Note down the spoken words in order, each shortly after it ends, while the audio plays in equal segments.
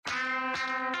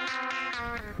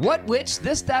What, which,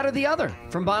 this, that, or the other?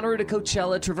 From Bonnaroo to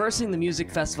Coachella, traversing the music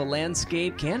festival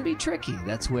landscape can be tricky.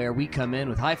 That's where we come in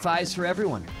with high fives for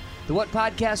everyone. The What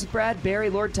Podcast with Brad, Barry,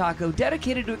 Lord Taco,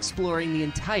 dedicated to exploring the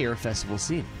entire festival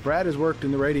scene. Brad has worked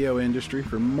in the radio industry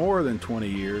for more than 20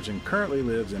 years and currently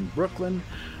lives in Brooklyn,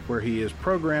 where he is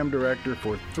program director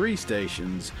for 3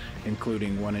 stations,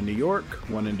 including one in New York,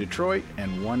 one in Detroit,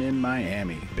 and one in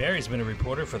Miami. Barry's been a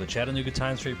reporter for the Chattanooga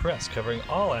Times-Free Press, covering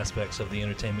all aspects of the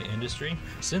entertainment industry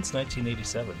since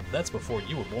 1987. That's before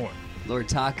you were born. Lord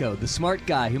Taco, the smart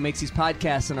guy who makes these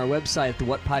podcasts on our website at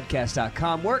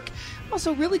thewhatpodcast.com work.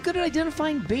 Also really good at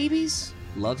identifying babies,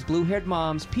 loves blue-haired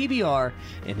moms, PBR,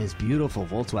 and his beautiful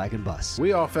Volkswagen bus.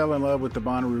 We all fell in love with the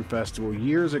Bonnaroo Festival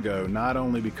years ago, not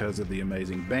only because of the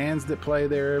amazing bands that play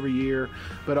there every year,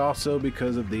 but also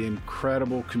because of the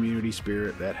incredible community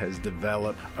spirit that has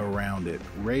developed around it.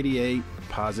 Radiate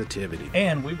positivity.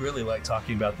 And we really like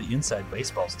talking about the inside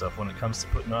baseball stuff when it comes to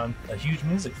putting on a huge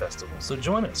music festival. So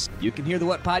join us. You can hear the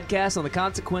What Podcast on the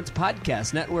Consequence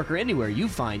Podcast Network or anywhere you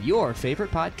find your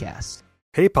favorite podcasts.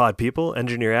 Hey pod people,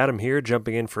 Engineer Adam here,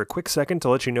 jumping in for a quick second to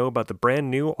let you know about the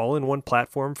brand new all-in-one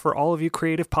platform for all of you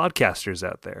creative podcasters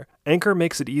out there. Anchor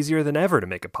makes it easier than ever to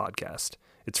make a podcast.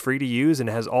 It's free to use and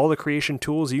has all the creation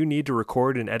tools you need to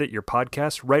record and edit your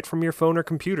podcast right from your phone or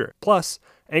computer. Plus,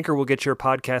 Anchor will get your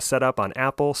podcast set up on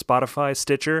Apple, Spotify,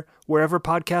 Stitcher, wherever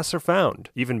podcasts are found.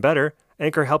 Even better,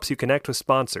 Anchor helps you connect with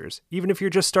sponsors, even if you're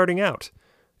just starting out.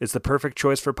 It's the perfect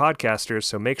choice for podcasters,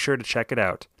 so make sure to check it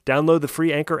out. Download the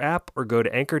free Anchor app or go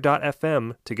to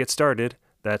anchor.fm to get started.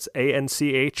 That's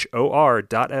ANCHOR.fm.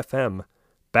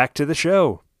 Back to the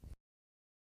show.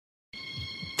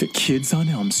 The kids on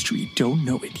Elm Street don't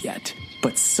know it yet,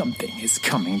 but something is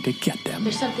coming to get them.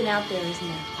 There's something out there, isn't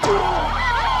there?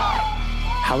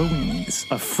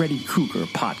 Halloweenies, a Freddy Krueger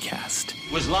podcast.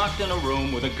 Was locked in a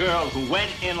room with a girl who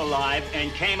went in alive and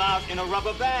came out in a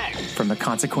rubber bag. From the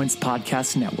Consequence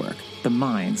Podcast Network, the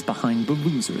minds behind The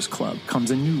Losers Club,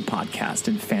 comes a new podcast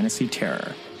in fantasy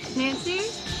terror. Nancy?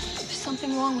 There's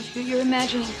something wrong with you. You're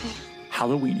imagining things.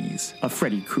 Halloweenies, a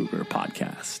Freddy Krueger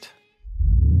podcast.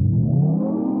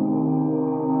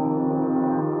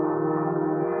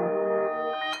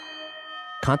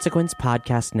 Consequence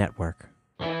Podcast Network.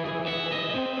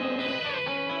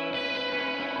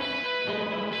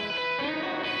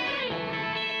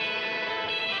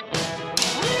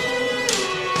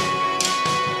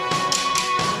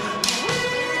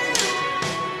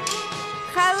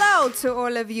 Hello to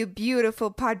all of you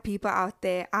beautiful pod people out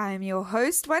there. I am your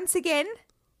host once again,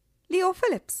 Leo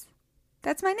Phillips.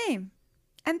 That's my name.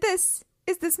 And this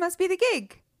Must Be the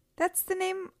Gig. That's the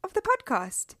name of the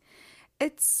podcast.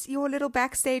 It's your little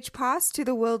backstage pass to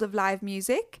the world of live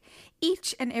music.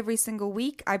 Each and every single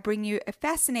week, I bring you a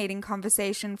fascinating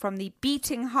conversation from the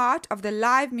beating heart of the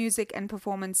live music and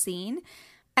performance scene.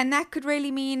 And that could really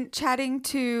mean chatting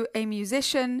to a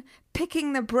musician,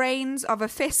 picking the brains of a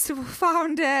festival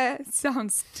founder.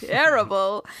 Sounds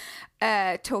terrible.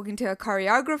 Talking to a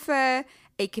choreographer,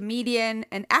 a comedian,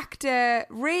 an actor,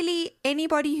 really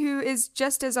anybody who is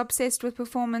just as obsessed with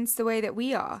performance the way that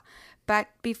we are. But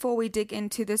before we dig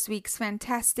into this week's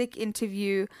fantastic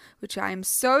interview, which I am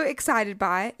so excited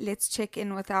by, let's check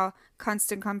in with our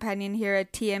constant companion here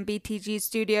at TMBTG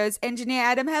Studios, Engineer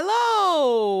Adam.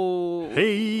 Hello!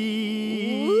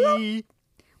 Hey!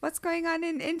 What's going on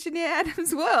in Engineer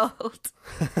Adam's world?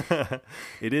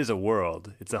 It is a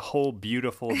world. It's a whole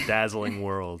beautiful, dazzling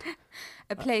world.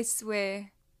 A place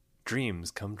where dreams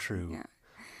come true. Yeah.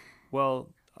 Well,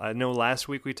 I know last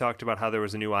week we talked about how there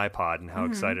was a new iPod and how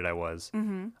excited I was.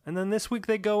 Mm-hmm. And then this week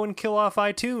they go and kill off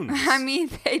iTunes. I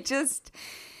mean,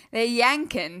 they're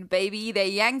yanking, baby. They're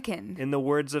yanking. In the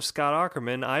words of Scott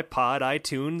Aukerman, iPod,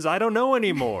 iTunes, I don't know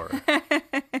anymore.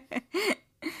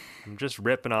 I'm just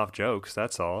ripping off jokes,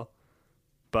 that's all.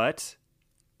 But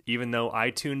even though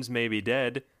iTunes may be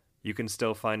dead, you can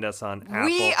still find us on Apple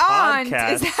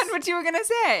Podcasts. Is that what you were going to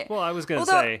say? Well, I was going to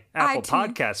say Apple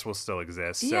Podcasts will still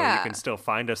exist, so you can still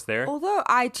find us there. Although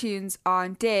iTunes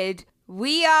aren't dead,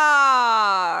 we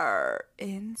are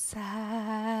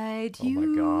inside you. Oh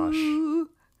my gosh.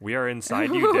 We are inside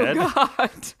you dead? Oh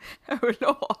God. Oh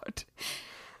Lord.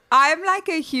 I'm like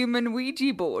a human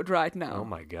Ouija board right now. Oh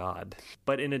my God.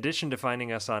 But in addition to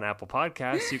finding us on Apple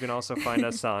Podcasts, you can also find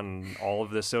us on all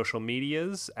of the social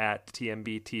medias at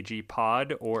TMBTG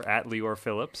Pod or at Leor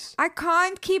Phillips. I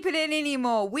can't keep it in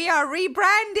anymore. We are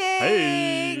rebranding.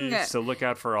 Hey. Soon. So look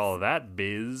out for all of that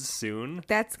biz soon.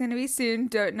 That's going to be soon.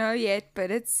 Don't know yet,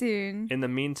 but it's soon. In the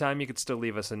meantime, you could still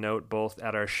leave us a note both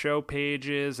at our show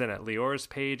pages and at Lior's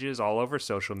pages all over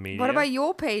social media. What about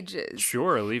your pages?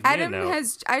 Sure, leave me a note.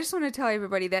 I just want to tell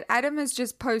everybody that Adam has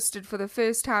just posted for the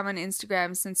first time on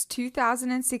Instagram since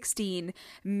 2016.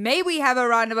 May we have a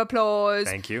round of applause?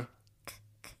 Thank you.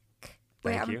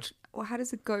 Thank you. Well, how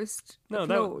does a ghost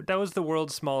applaud? that was the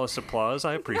world's smallest applause.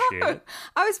 I appreciate it.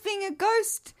 I was being a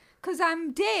ghost because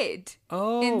I'm dead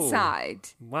inside.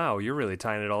 Wow, you're really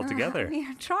tying it all together.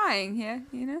 I'm trying here,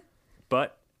 you know.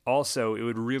 But also, it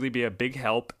would really be a big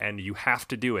help, and you have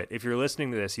to do it. If you're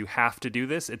listening to this, you have to do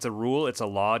this. It's a rule. It's a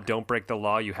law. Don't break the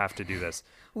law. You have to do this.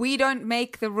 We don't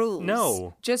make the rules.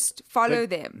 No. Just follow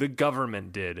them. The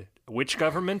government did. Which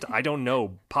government? I don't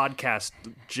know. Podcast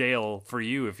jail for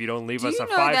you if you don't leave us a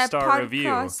 5-star review.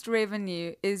 Podcast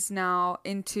revenue is now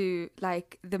into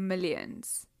like the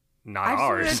millions. Not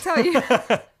ours. I just want to tell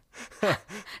you.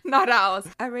 Not ours.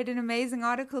 I read an amazing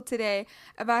article today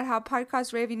about how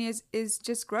podcast revenue is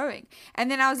just growing.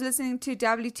 And then I was listening to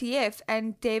WTF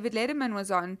and David Letterman was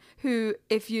on, who,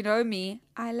 if you know me,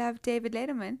 I love David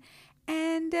Letterman.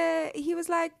 And he was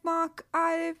like, Mark,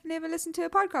 I've never listened to a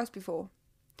podcast before.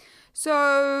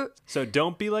 So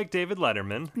don't be like David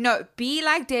Letterman. No, be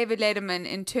like David Letterman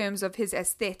in terms of his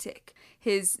aesthetic.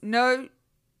 His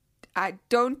I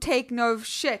don't take no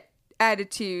shit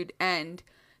attitude and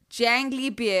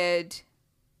jangly beard.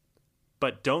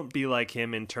 But don't be like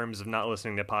him in terms of not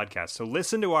listening to podcasts. So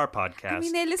listen to our podcast. I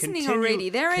mean, they're listening already.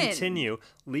 They're in. Continue.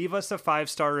 Leave us a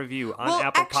 5-star review on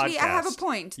Apple Podcasts. Actually, I have a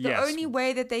point. The only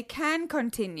way that they can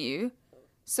continue...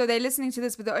 So they're listening to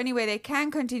this, but the only way they can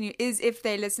continue is if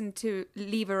they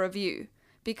leave a review,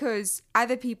 because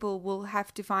other people will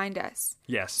have to find us.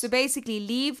 Yes. So basically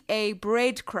leave a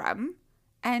breadcrumb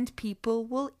and people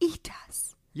will eat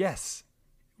us. Yes.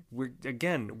 We're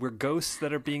ghosts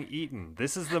that are being eaten.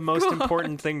 This is the most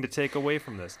important thing to take away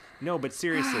from this. No, but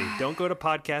seriously, don't go to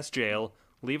podcast jail.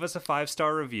 Leave us a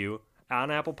 5-star review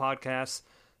on Apple Podcasts.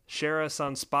 Share us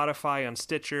on Spotify, on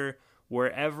Stitcher.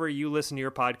 Wherever you listen to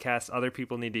your podcast, other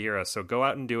people need to hear us. So go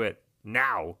out and do it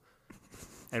now.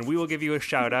 And we will give you a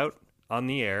shout out on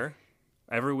the air.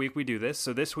 Every week we do this.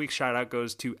 So this week's shout out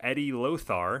goes to Eddie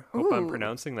Lothar. Hope I'm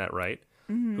pronouncing that right.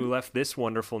 Mm-hmm. Who left this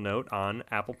wonderful note on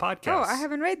Apple Podcasts. Oh, I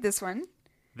haven't read this one.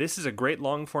 This is a great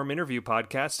long-form interview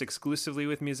podcast exclusively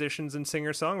with musicians and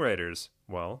singer-songwriters.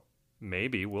 Well,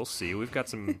 maybe. We'll see. We've got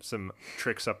some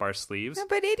tricks up our sleeves. No,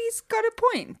 but Eddie's got a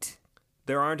point.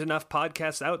 There aren't enough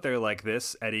podcasts out there like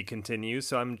this, Eddie continues,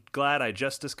 so I'm glad I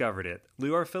just discovered it.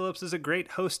 Lior Phillips is a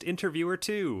great host-interviewer,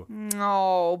 too.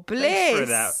 Oh, bless. Thanks for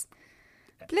that.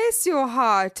 Bless your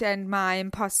heart and my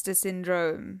imposter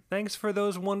syndrome. Thanks for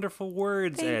those wonderful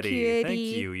words, Thank Eddie. You, Eddie.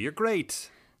 Thank you. You're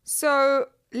great. So,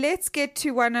 let's get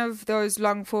to one of those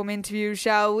long-form interviews,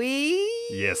 shall we?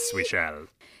 Yes, we shall.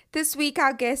 This week,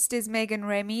 our guest is Megan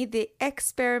Remy, the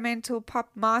experimental pop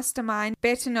mastermind,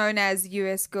 better known as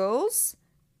US Girls.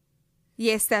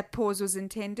 Yes, that pause was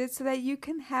intended so that you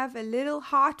can have a little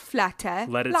heart flutter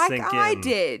like I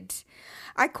did.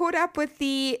 I caught up with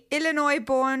the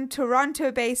Illinois-born,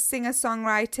 Toronto-based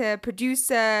singer-songwriter,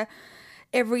 producer,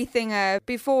 everythinger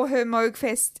before her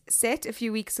Moogfest set a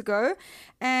few weeks ago,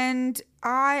 and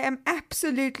I am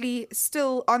absolutely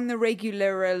still on the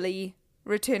regularly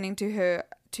returning to her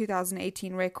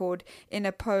 2018 record, In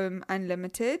a Poem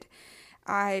Unlimited.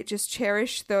 I just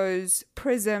cherish those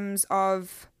prisms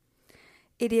of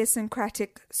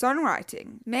idiosyncratic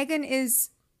songwriting. Megan is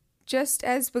just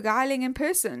as beguiling in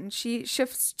person. She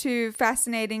shifts to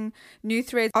fascinating new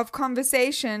threads of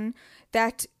conversation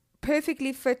that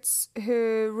perfectly fits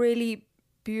her really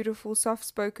beautiful,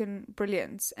 soft-spoken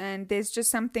brilliance. And there's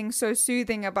just something so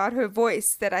soothing about her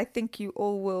voice that I think you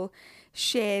all will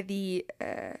share the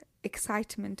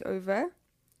excitement over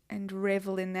and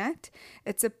revel in that.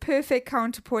 It's a perfect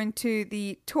counterpoint to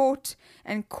the taut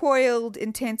and coiled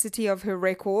intensity of her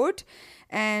record.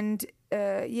 And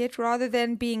yet rather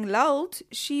than being lulled,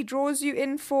 she draws you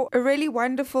in for a really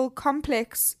wonderful,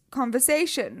 complex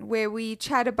conversation where we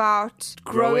chat about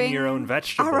growing your own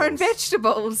vegetables. Our own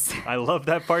vegetables. I love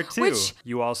that part too.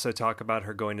 You also talk about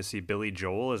her going to see Billy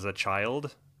Joel as a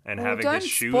child and having his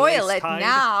shoes tied. Don't spoil it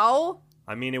now.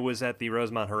 I mean, it was at the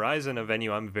Rosemont Horizon, a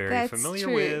venue I'm very familiar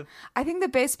with. I think the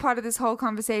best part of this whole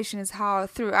conversation is how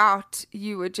throughout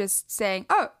you were just saying,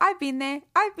 oh, I've been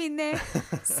there.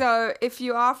 So if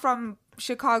you are from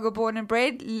Chicago born and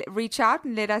bred, reach out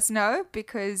and let us know,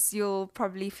 because you'll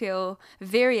probably feel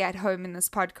very at home in this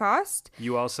podcast.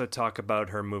 You also talk about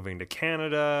her moving to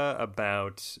Canada,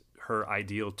 about her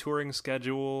ideal touring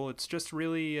schedule. It's just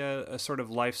really a sort of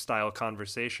lifestyle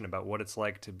conversation about what it's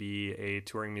like to be a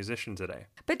touring musician today.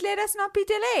 But let us not be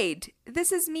delayed.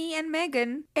 This is me and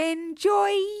Megan.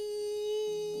 Enjoy!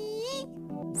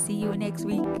 See you next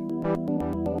week.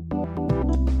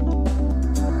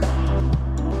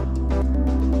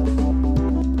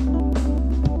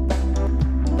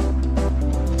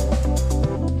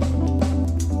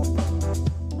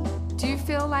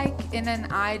 Like in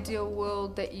an ideal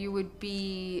world that you would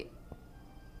be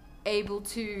able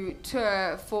to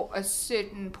tour for a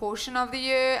certain portion of the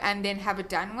year and then have it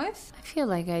done with? I feel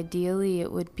like ideally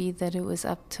it would be that it was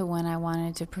up to when I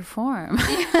wanted to perform.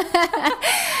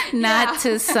 Not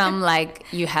to some like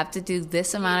you have to do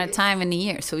this amount of time in a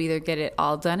year. So either get it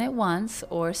all done at once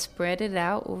or spread it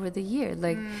out over the year.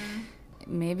 Like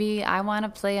maybe I want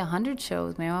to play 100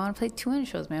 shows. Maybe I want to play 200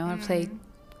 shows. Maybe I want to play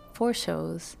 4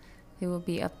 shows. It will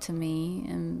be up to me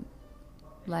and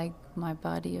like my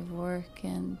body of work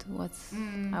and what's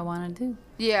I want to do.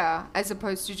 Yeah, as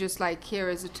opposed to just like here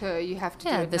is a tour, you have to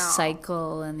do it the now.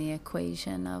 cycle and the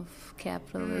equation of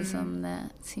capitalism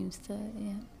that seems to,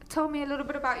 Tell me a little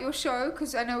bit about your show,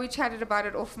 because I know we chatted about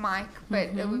it off mic, but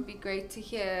it would be great to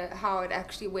hear how it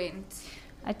actually went.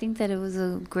 I think that it was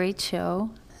a great show.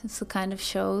 It's the kind of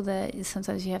show that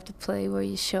sometimes you have to play where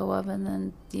you show up and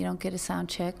then you don't get a sound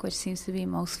check, which seems to be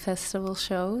most festival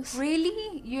shows.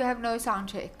 Really? You have no sound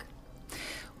check?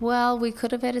 Well, we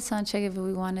could have had a sound check if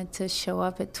we wanted to show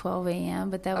up at 12 a.m.,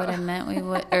 but that would have meant we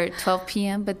would, or 12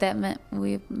 p.m., but that meant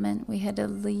we had to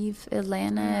leave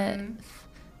Atlanta at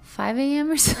 5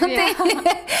 a.m. or something.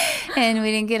 Yeah. And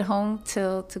we didn't get home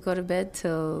to go to bed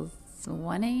till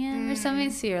 1 a.m. or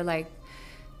something. So you're like,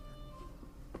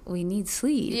 we need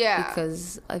sleep,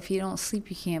 because if you don't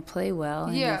sleep, you can't play well,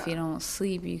 and if you don't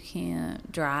sleep, you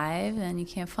can't drive and you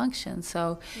can't function.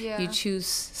 So you choose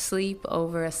sleep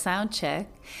over a sound check,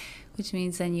 which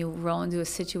means then you roll into a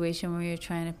situation where you're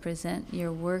trying to present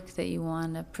your work that you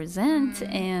want to present,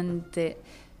 and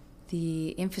the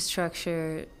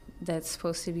infrastructure that's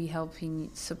supposed to be helping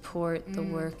support the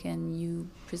work and you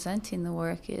presenting the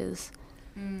work is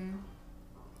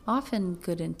often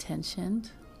good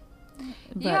intentioned,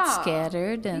 but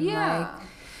scattered and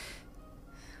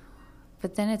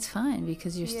but then it's fine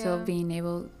because you're still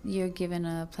you're given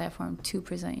a platform to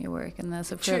present your work, and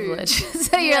that's a privilege.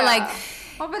 So you're like,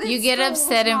 you get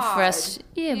upset and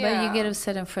frustrated. But you get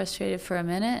upset and frustrated for a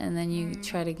minute, and then you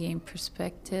try to gain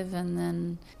perspective, and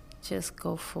then just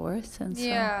go forth. And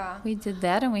so we did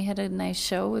that, and we had a nice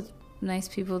show with nice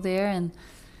people there, and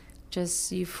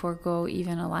just you forego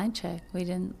even a line check. We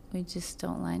didn't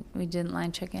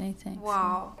line check anything.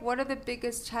 Wow. So. What are the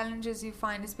biggest challenges you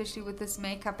find, especially with this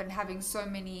makeup and having so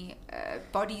many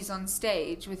bodies on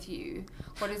stage with you?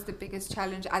 What is the biggest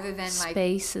challenge other than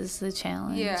space is the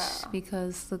challenge,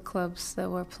 because the clubs that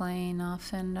we're playing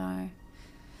often are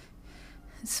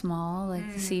small,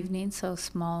 like this evening, so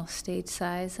small stage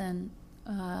size, and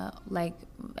like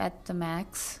at the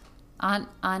max. On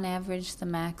average, the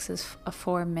max is a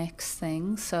 4 mix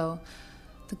thing, so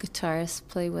the guitarists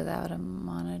play without a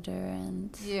monitor,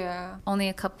 and only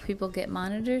a couple people get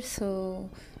monitors, so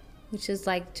which is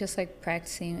like just like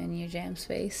practicing in your jam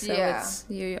space. So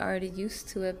you're already used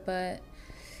to it, but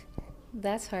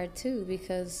that's hard too,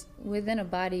 because within a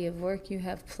body of work you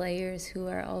have players who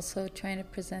are also trying to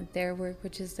present their work,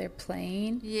 which is their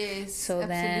playing. Yes, so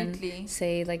absolutely. Then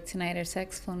say like tonight our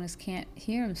saxophonist can't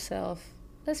hear himself.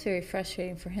 That's very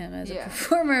frustrating for him as a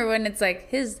performer, when it's like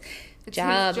his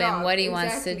job and what he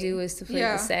wants to do is to play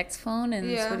the saxophone, and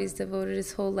that's what he's devoted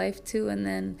his whole life to. And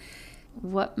then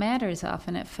what matters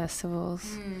often at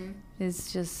festivals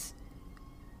is just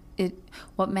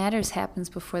what matters happens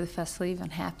before the festival even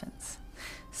happens.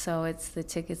 So it's the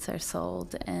tickets are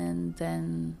sold, and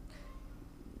then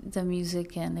the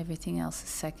music and everything else is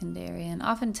secondary. And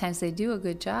oftentimes they do a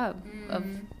good job of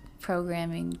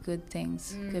programming good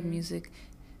things, good music.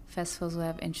 Festivals will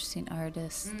have interesting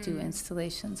artists do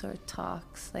installations or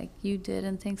talks like you did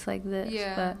and things like this.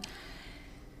 But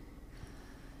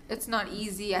it's not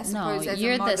easy, I suppose, as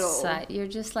you're a model. You're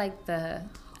just like the...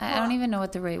 I don't even know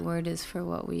what the right word is for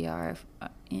what we are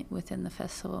within the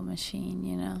festival machine,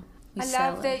 you know? I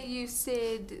love that you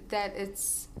said that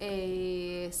it's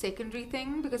a secondary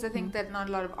thing, because I think that not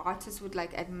a lot of artists would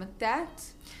like admit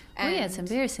that. And it's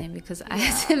embarrassing because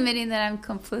I'm admitting that I'm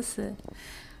complicit.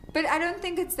 But I don't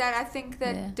think it's that. I think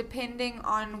that depending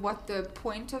on what the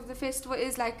point of the festival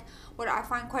is, like what I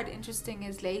find quite interesting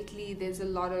is lately there's a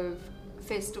lot of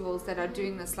festivals that are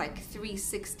doing this like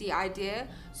 360 idea.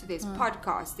 So there's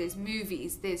podcasts, there's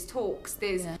movies, there's talks,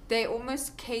 they're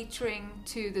almost catering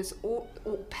to this or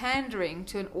pandering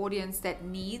to an audience that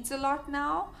needs a lot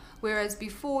now. Whereas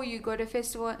before, you go to a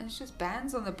festival and it's just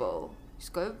bands on the bill.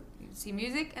 Just go, you see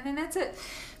music, and then that's it.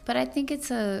 But I think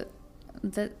it's I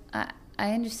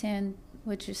understand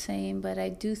what you're saying, but I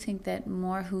do think that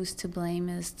more who's to blame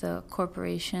is the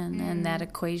corporation and that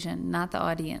equation, not the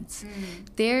audience.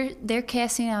 They're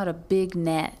casting out a big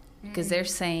net because they're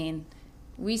saying,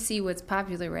 we see what's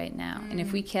popular right now, and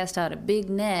if we cast out a big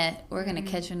net, we're going to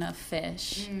catch enough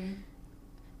fish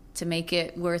to make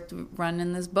it worth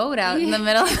running this boat out in the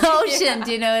middle of the ocean.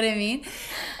 Do you know what I mean?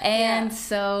 And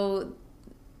so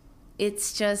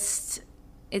it's just,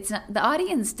 it's not, the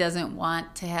audience doesn't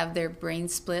want to have their brain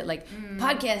split like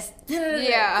podcast,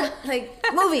 like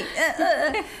movie.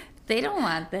 They don't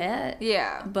want that.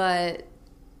 Yeah. But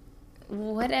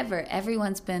whatever,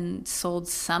 everyone's been sold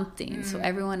something. So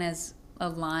everyone has a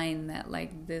line that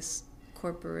like this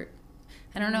corporate,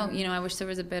 I don't know, I wish there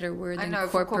was a better word than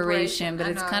corporation, but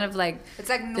it's kind of like, it's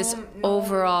like this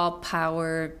overall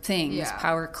power thing, this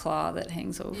power claw that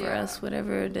hangs over us,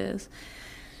 whatever it is.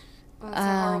 Well, it's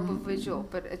a horrible visual,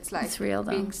 but it's like it's real,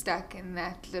 being stuck in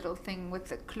that little thing with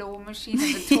the claw machine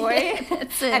and the toy,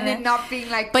 and then not being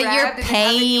like. But you're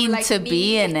paying to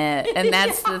be in it, and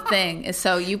that's the thing.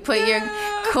 So you put your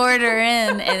quarter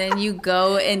in, and then you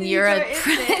go, and you're a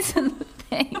present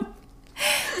thing.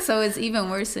 So it's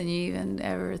even worse than you even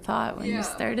ever thought when you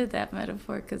started that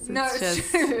metaphor, because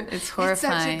it's horrifying. It's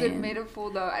such a good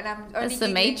metaphor, though, and I'm only it's the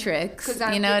Matrix.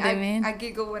 You know what I mean? I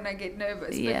giggle when I get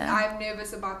nervous, but I'm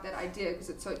nervous about that idea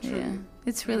because it's so true. Yeah.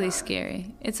 It's really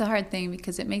scary. It's a hard thing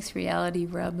because it makes reality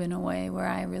rub in a way where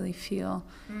I really feel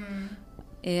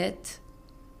it.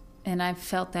 And I've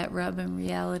felt that rub in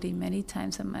reality many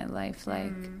times in my life,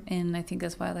 and I think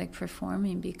that's why I like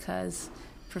performing, because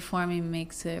performing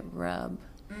makes it rub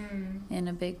in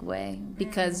a big way,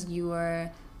 because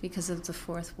because of the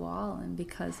fourth wall, and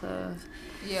because of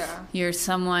you're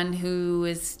someone who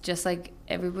is just like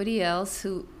everybody else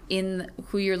who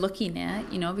you're looking at,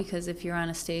 because if you're on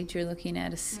a stage, you're looking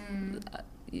at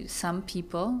some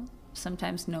people,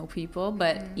 sometimes no people,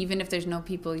 but even if there's no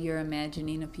people, you're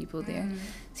imagining a people there.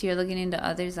 So you're looking into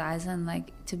others' eyes, and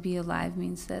like to be alive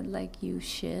means that like you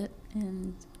shit,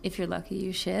 and if you're lucky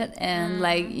you shit, and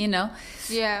like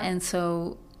and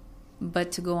so,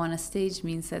 but to go on a stage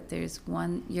means that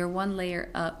you're one layer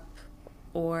up,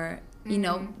 or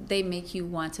they make you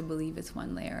want to believe it's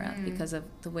one layer up because of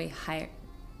the way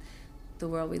the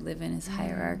world we live in is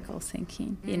hierarchical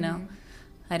thinking.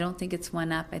 I don't think it's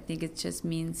one up. I think it just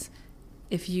means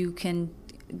if you can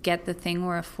get the thing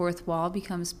where a fourth wall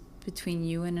becomes between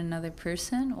you and another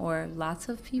person, or lots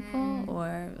of people,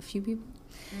 or a few people,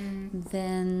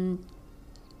 then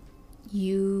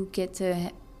you get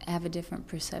to have a different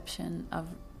perception of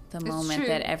the moment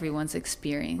that everyone's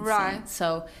experiencing. Right.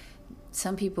 So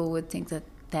some people would think that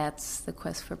that's the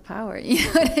quest for power. You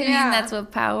know what I mean? That's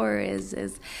what power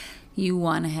is you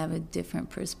want to have a different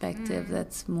perspective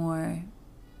that's more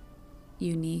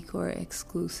unique or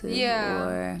exclusive.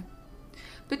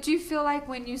 But do you feel like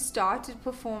when you started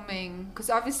performing, because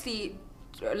obviously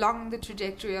along the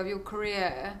trajectory of your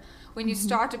career, when you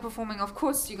started performing, of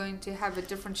course you're going to have a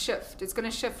different shift. It's going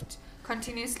to shift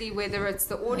continuously, whether it's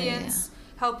the audience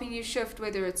helping you shift,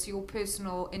 whether it's your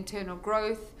personal internal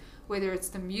growth, whether it's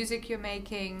the music you're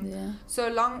making. So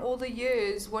along all the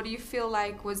years, what do you feel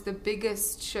like was the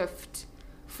biggest shift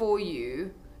for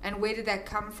you, and where did that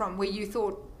come from, where you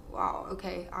thought, wow,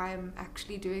 okay, I'm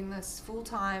actually doing this full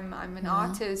time, I'm an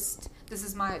artist, this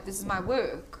is my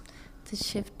work? The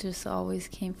shift just always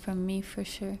came from me, for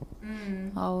sure.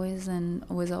 Always, and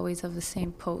was always of the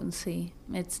same potency.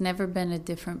 It's never been a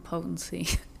different potency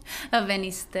of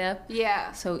any step.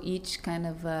 So each kind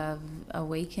of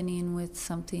awakening with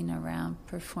something around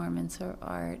performance or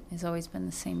art has always been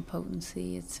the same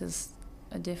potency. It's just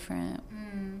a different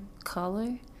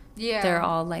color. They're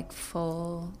all like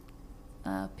full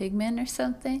pigment or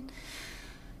something.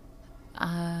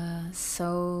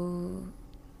 So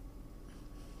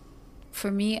for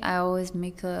me, I always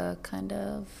make a kind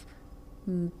of,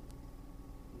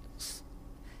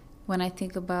 when I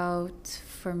think about,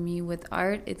 for me with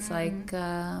art, it's like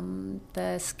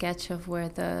the sketch of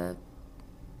where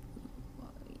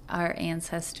our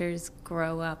ancestors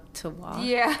grow up to walk.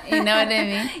 You know what I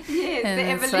mean? And the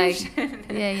evolution.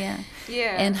 Like,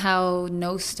 and how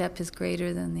no step is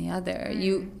greater than the other.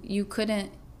 You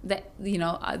couldn't, the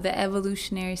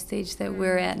evolutionary stage that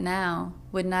we're at now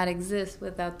would not exist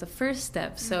without the first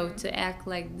step. So to act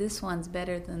like this one's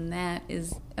better than that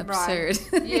is absurd.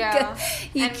 Right. Yeah.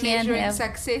 You and can't measuring have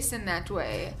success in that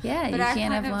way. Yeah, but you I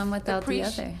can't kind have of one without the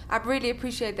other. I really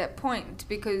appreciate that point,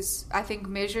 because I think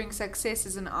measuring success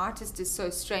as an artist is so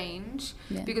strange.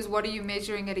 Yeah. Because what are you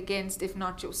measuring it against if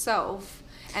not yourself?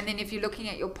 And then if you're looking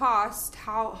at your past,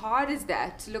 how hard is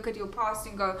that to look at your past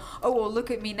and go, oh, well,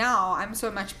 look at me now, I'm so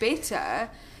much better?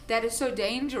 That is so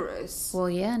dangerous. Well,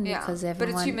 yeah, and because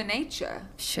everyone... But it's human nature.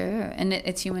 Sure, and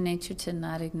it's human nature to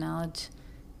not acknowledge,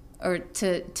 or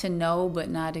to know but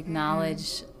not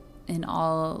acknowledge in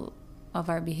all of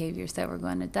our behaviors that we're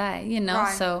going to die,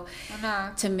 Right. So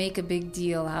to make a big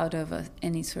deal out of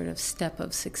any sort of step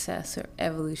of success or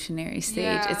evolutionary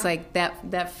stage, it's like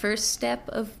that first step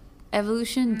of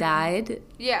evolution died,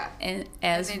 and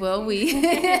then, will we.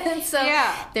 So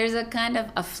there's a kind of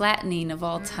a flattening of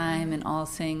all time and all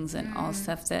things and all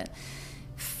stuff that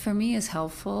for me is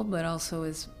helpful, but also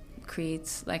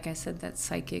creates, like I said, that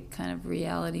psychic kind of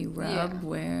reality rub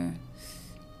where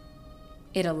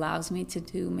it allows me to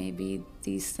do maybe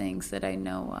these things that I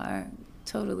know are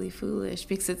totally foolish,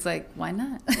 because it's like, why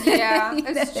not? Yeah,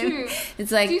 it's true.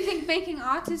 It's like, do you think making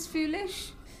art is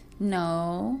foolish?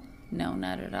 No,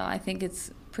 not at all. I think it's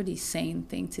a pretty sane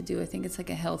thing to do. I think it's like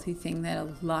a healthy thing that a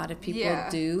lot of people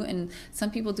do. And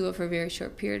some people do it for very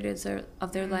short periods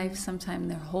of their life, sometimes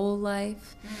their whole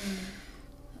life.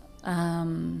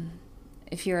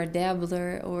 If you're a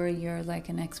dabbler or you're like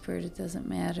an expert, it doesn't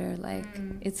matter. Like,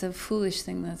 it's a foolish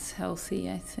thing that's healthy,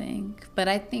 I think. But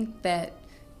I think that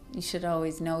you should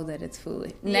always know that it's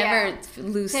foolish. Never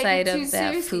lose sight of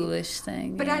that foolish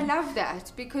thing. But I love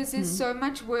that, because there's so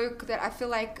much work that I feel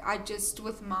like I just,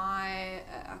 with my,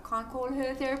 I can't call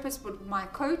her a therapist, but my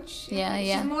coach.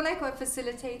 She's more like a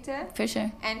facilitator. For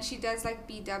sure. And she does like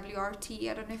BWRT.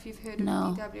 I don't know if you've heard of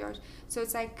BWRT. So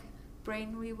it's like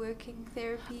brain reworking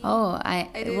therapy.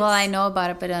 I know about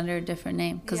it, but under a different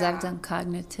name, because I've done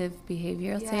cognitive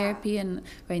behavioral therapy, and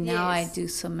right now I do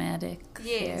somatic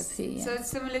therapy. So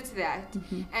it's similar to that.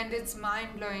 And it's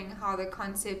mind-blowing how the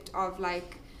concept of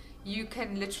like, you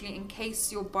can literally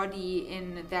encase your body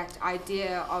in that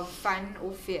idea of fun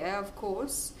or fear, of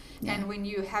course. And when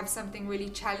you have something really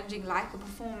challenging, like a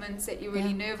performance that you're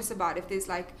really nervous about, if there's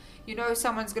like,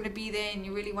 someone's going to be there and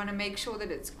you really want to make sure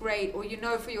that it's great, or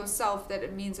for yourself that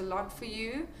it means a lot for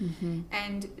you,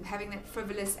 and having that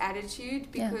frivolous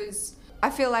attitude, because I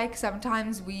feel like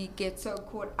sometimes we get so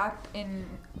caught up in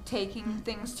taking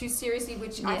things too seriously,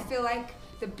 which I feel like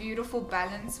the beautiful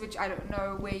balance, which I don't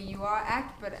know where you are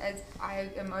at, but as I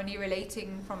am only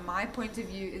relating from my point of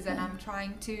view, is that I'm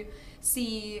trying to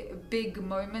see big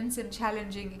moments and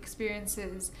challenging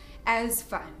experiences as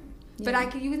fun.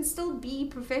 But you can still be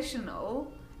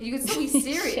professional, you can still be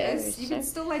serious, you can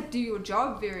still like do your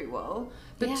job very well,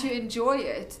 but to enjoy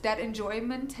it, that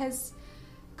enjoyment has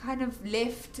kind of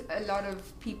left a lot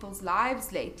of people's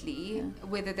lives lately,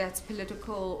 whether that's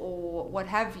political or what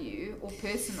have you, or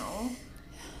personal.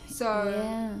 So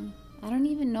I don't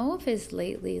even know if it's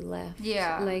lately left.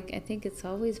 Like, I think it's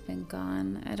always been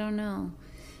gone. I don't know.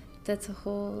 That's a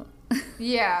whole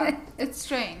it's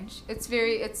strange. It's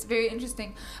very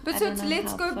interesting. But so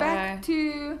let's go back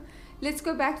to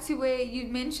where you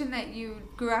mentioned that you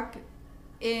grew up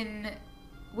in.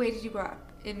 Where did you grow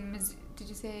up? In did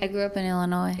you say? I grew up in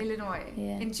Illinois.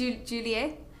 Yeah. In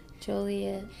Joliet.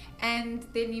 And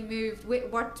then you moved.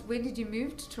 When did you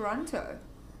move to Toronto?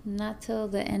 Not till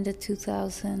the end of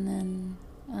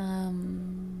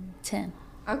 2010.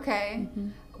 Okay.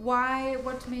 Why?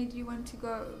 What made you want to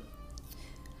go?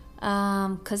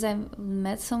 Because I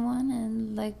met someone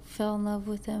and like fell in love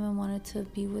with them and wanted to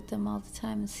be with them all the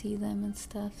time and see them and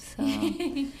stuff. So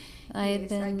I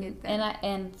get that.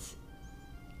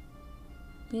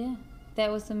 That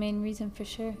was the main reason for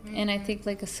sure. And I think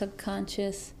like a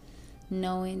subconscious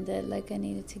knowing that like I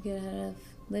needed to get out of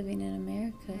living in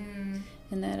America,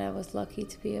 and that I was lucky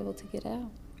to be able to get out.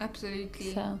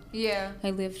 Absolutely. So I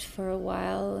lived for a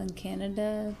while in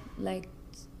Canada, like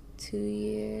 2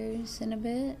 years and a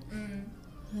bit. I'm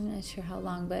not sure how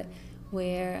long, but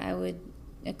where I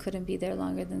couldn't be there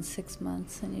longer than 6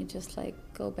 months, and you just like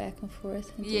go back and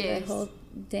forth and do that whole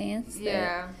dance.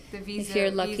 The visa. If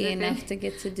you're lucky enough to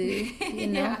get to do,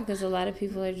 because a lot of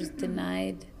people are just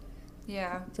denied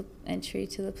the entry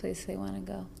to the place they want to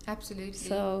go. Absolutely.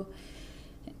 So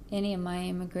any of my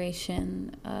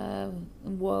immigration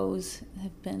woes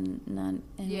have been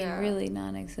really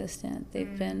non-existent.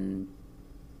 They've been,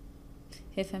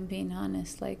 if I'm being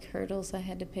honest, like hurdles I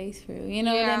had to pay through. You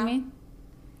know what I mean?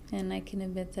 And I can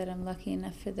admit that I'm lucky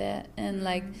enough for that. And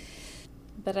like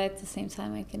but at the same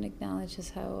time, I can acknowledge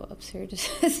just how absurd it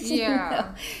is.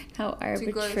 Yeah. How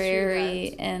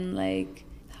arbitrary and like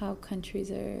how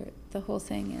countries are. The whole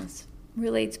thing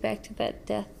relates back to that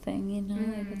death thing,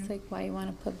 Like it's like why you want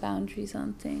to put boundaries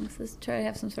on things. Let's try to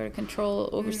have some sort of control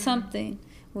over something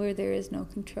where there is no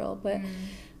control. But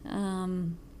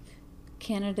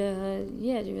Canada,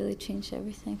 it really changed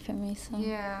everything for me. So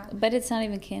but it's not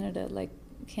even Canada. Like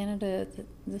Canada,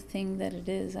 the thing that it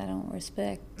is, I don't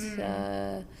respect.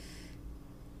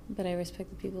 But I respect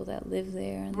the people that live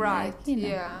there. And right.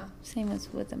 Same as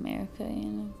with America,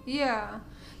 Yeah.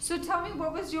 So tell me,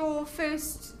 what was your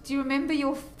first? Do you remember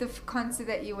the concert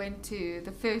that you went to?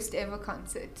 The first ever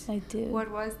concert. I do.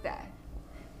 What was that?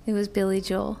 It was Billy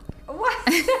Joel. What?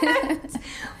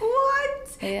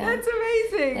 What? Yeah. That's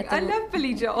amazing. I love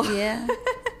Billy Joel. Yeah.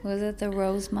 It was at the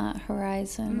Rosemont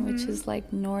Horizon, which is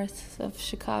like north of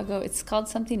Chicago. It's called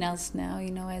something else now,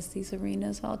 as these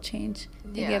arenas all change.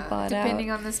 They get bought out. Depending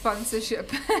on the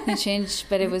sponsorship. It changed,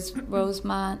 but it was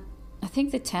Rosemont. I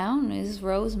think the town is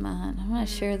Rosemont. I'm not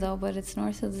sure though, but it's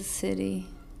north of the city.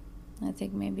 I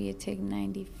think maybe you take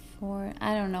 94.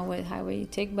 I don't know what highway you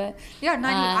take, but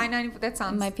I-94. That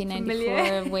sounds might be 94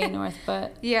 familiar. way north,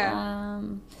 but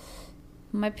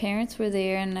my parents were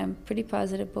there, and I'm pretty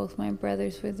positive both my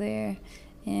brothers were there.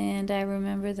 And I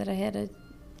remember that I had a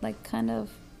kind of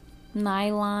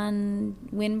nylon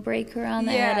windbreaker on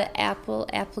that had an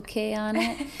applique on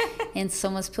it, and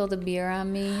someone spilled a beer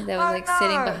on me that was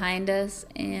sitting behind us,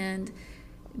 and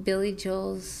Billy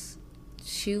Joel's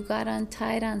shoe got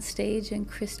untied on stage, and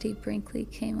Christy Brinkley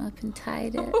came up and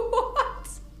tied it. What?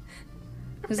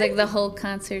 It was like the whole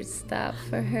concert stopped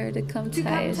for her to come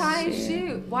tie his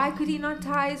shoe. Why could he not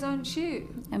tie his own shoe?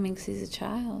 I mean, because he's a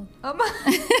child. Oh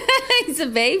he's a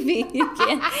baby. You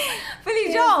can't.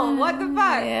 Billy Joel, what the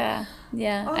fuck? Yeah.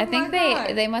 Oh I think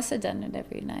they must have done it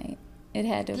every night. It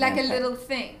had to have like been a little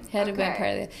thing. It had to have been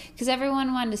part of it. Because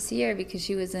everyone wanted to see her because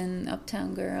she was in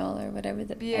Uptown Girl or whatever. I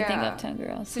think Uptown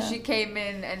Girl. So she came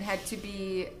in and had to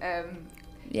be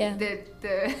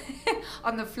the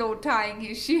on the floor tying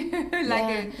his shoe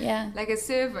like a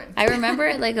servant. I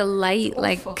remember like a light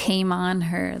came on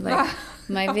her. Like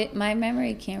my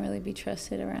memory can't really be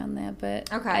trusted around that,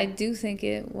 but I do think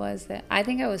it was that. I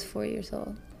think I was 4 years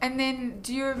old. And then,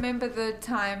 do you remember the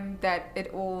time that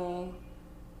it all?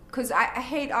 Because I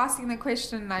hate asking the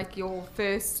question, like your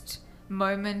first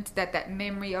moment that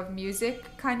memory of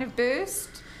music kind of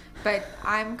burst, but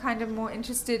I'm kind of more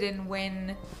interested in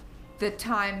when the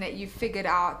time that you figured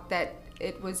out that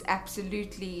it was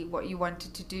absolutely what you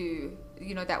wanted to do,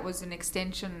 that was an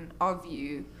extension of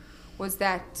you. Was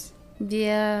that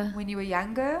when you were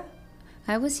younger?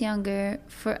 I was younger.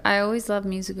 I always loved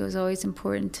music. It was always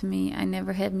important to me. I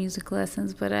never had music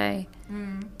lessons, but I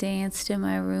danced in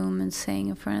my room and sang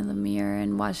in front of the mirror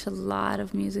and watched a lot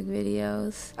of music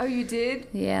videos. Oh, you did?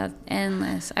 Yeah,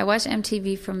 endless. I watched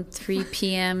MTV from 3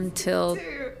 p.m. till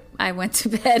I went to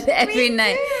bed every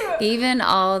night. Even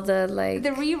all the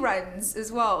the reruns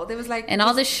as well. There was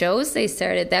all the shows they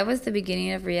started. That was the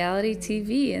beginning of reality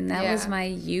TV, and that was my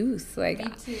youth. Me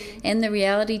too. And the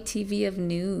reality TV of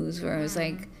news, where it was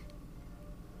like,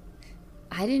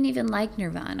 I didn't even like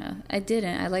Nirvana. I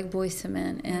didn't. I like Boyz II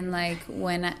Men. And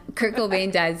when Kurt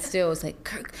Cobain died, still it was like,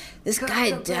 Kurt, this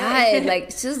guy died.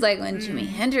 It's just like when Jimi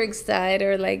Hendrix died,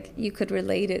 or you could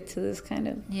relate it to this kind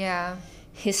of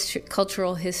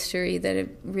cultural history that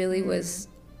it really was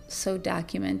so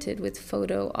documented with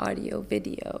photo, audio,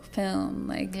 video,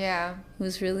 film. It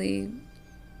was really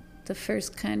the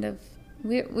first kind of.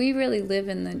 We really live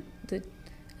in the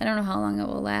I don't know how long it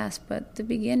will last, but the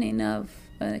beginning of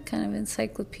a kind of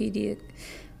encyclopedic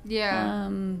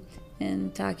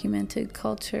and documented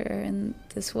culture in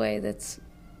this way that's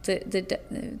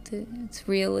it's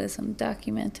realism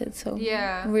documented, so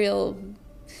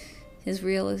as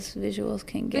real as visuals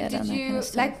can get. But did you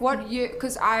what year?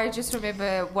 Because I just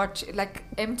remember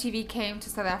MTV came to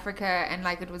South Africa, and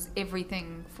it was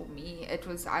everything for me. It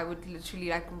was, I would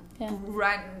literally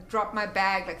run, drop my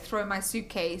bag, throw my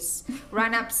suitcase,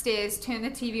 run upstairs, turn the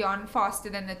TV on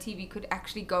faster than the TV could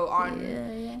actually go on.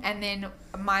 And then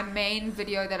my main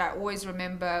video that I always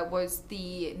remember was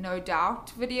the No Doubt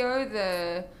video,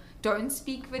 the Don't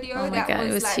Speak video. Oh my God,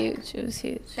 it was huge. It was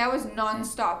huge. That was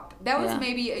non-stop. That was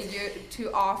maybe a year or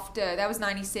two after. That was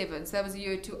 97, so that was a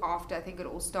year or two after I think it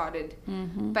all started.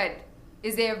 But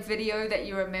is there a video that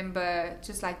you remember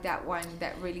just like that one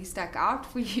that really stuck out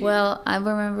for you? Well, I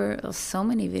remember so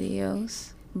many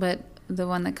videos, but the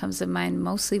one that comes to mind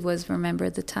mostly was Remember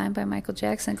the Time by Michael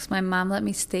Jackson, because my mom let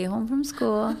me stay home from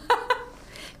school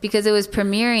because it was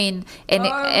premiering,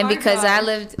 and because I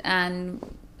lived on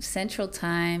Central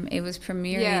Time. It was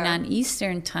premiering on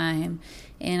Eastern Time.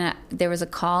 And there was a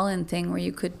call-in thing where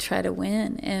you could try to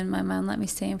win. And my mom let me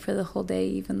stay in for the whole day,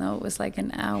 even though it was like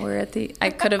an hour I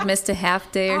could have missed a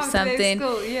half day or something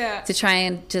to try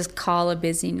and just call a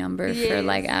busy number for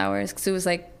like hours. Because it was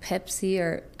like Pepsi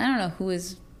or I don't know who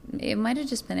was, it might have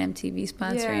just been MTV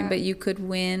sponsoring, but you could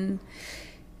win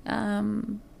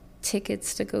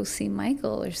tickets to go see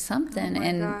Michael or something.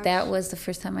 And that was the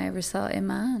first time I ever saw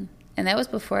Iman. And that was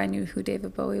before I knew who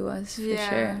David Bowie was, for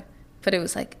sure. But it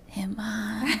was like,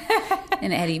 Iman.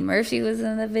 And Eddie Murphy was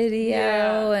in the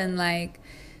video. And like,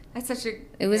 that's such a...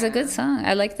 It was a good song.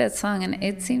 I liked that song. And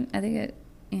it seemed, I think it,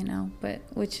 you know, but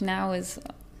which now is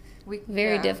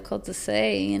very difficult to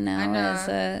say, you know. I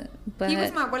know. But he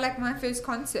was my first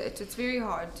concert. It's very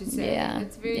hard to say.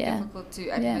 It's very difficult to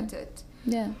admit it.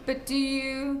 Yeah. But do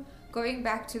you, going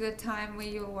back to the time where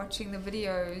you were watching the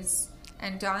videos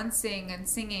and dancing and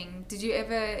singing, did you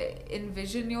ever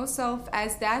envision yourself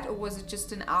as that, or was it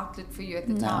just an outlet for you at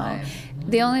the time?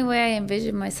 The only way I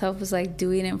envisioned myself was like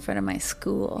doing it in front of my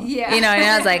school. Yeah. You know, and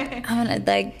I was like, I'm gonna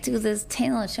like do this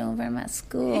talent show in front of my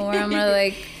school, where I'm gonna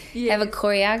like have a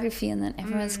choreography, and then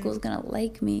everyone at school's gonna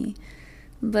like me.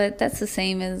 But that's the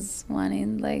same as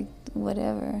wanting like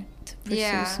whatever to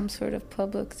pursue some sort of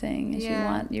public thing, if you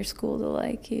want your school to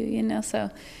like you, you know.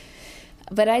 So.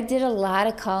 But I did a lot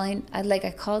of calling. I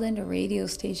called into radio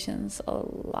stations a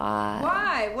lot.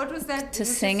 Why? What was that? To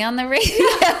sing on the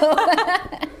radio.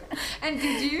 And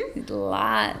did you?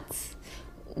 Lots.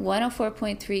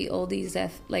 104.3 oldies,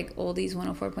 oldies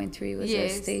 104.3 was a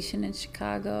station in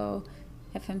Chicago,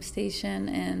 FM station,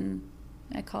 and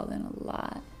I called in a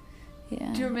lot.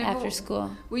 Yeah. Do you remember after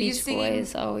school? Beach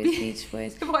Boys, always Beach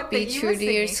Boys. Be true to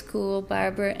your school,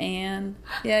 Barbara Ann.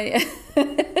 Yeah.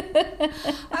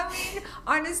 I mean,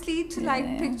 honestly, to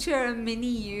picture a mini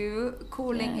you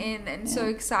calling in and so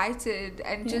excited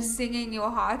and just singing your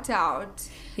heart out.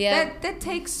 Yeah. That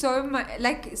takes so much,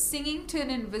 like singing to an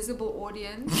invisible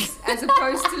audience as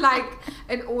opposed to like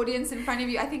an audience in front of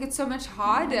you. I think it's so much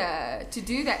harder to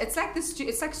do that. It's like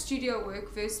it's like studio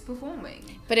work versus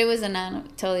performing. But it was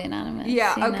totally anonymous.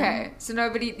 Yeah. Okay. Know? So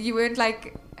you weren't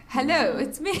like, hello,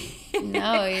 it's me.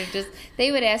 No,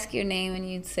 they would ask your name and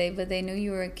you'd say, but they knew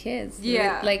you were a kid. So they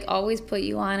would, like, always put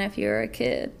you on if you're a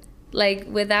kid. Like,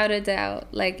 without a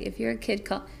doubt. Like, if you're a kid,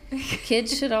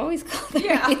 kids should always call the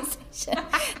radio station.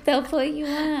 They'll put you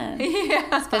on.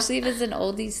 Yeah. Especially if it's an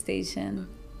oldies station.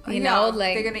 You know,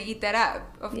 like. They're going to eat that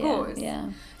up, of course. Yeah.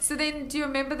 So then, do you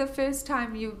remember the first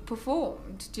time you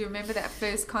performed? Do you remember that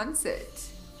first concert?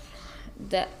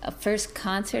 The first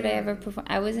concert I ever performed,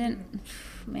 I was in,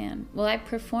 well, I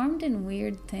performed in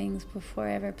weird things before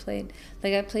I ever played.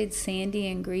 Like, I played Sandy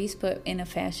in Grease, but in a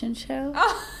fashion show.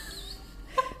 Oh.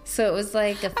 So it was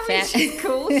like a she's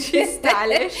cool, she's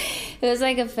stylish. It was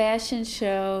like a fashion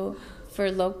show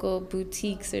for local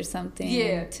boutiques or something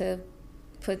to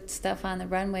put stuff on the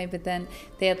runway, but then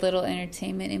they had little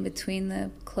entertainment in between the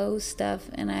clothes stuff,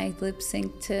 and I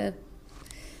lip-synced to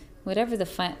whatever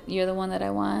You're the One That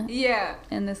I Want. Yeah.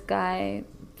 And this guy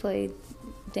played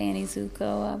Danny Zuko,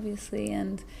 obviously,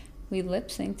 and we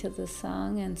lip-synced to the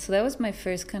song. And so that was my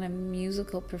first kind of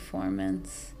musical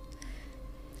performance.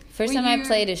 First time I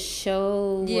played a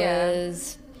show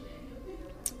was...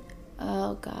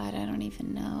 Oh, God, I don't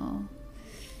even know.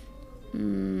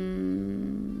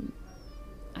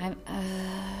 I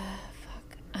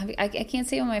can't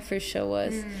say what my first show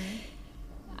was.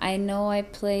 I know I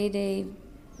played a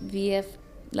VF,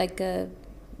 like a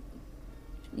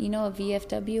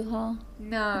VFW hall?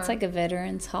 No. It's like a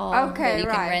veterans hall that you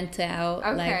can rent out.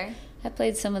 Okay. Like, I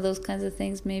played some of those kinds of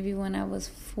things maybe when I was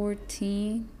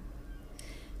 14.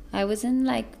 I was in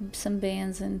like some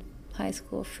bands in high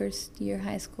school, first year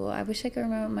high school. I wish I could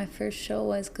remember what my first show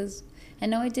was, because I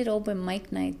know I did open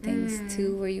mic night things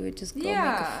too, where you would just go make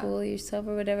a fool of yourself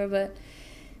or whatever, but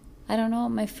I don't know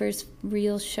what my first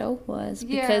real show was,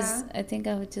 because I think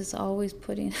I was just always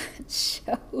putting on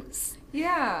shows.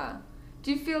 Yeah.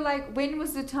 Do you feel like, when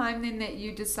was the time then that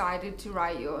you decided to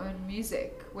write your own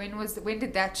music? When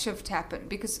did that shift happen?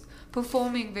 Because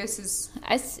performing versus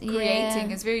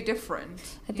creating is very different.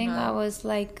 I think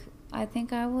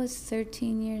I was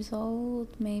 13 years old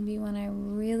maybe when I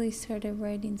really started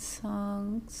writing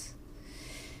songs.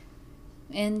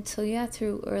 And so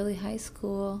through early high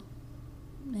school.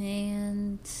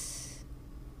 And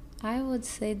I would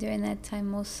say during that time,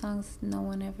 most songs no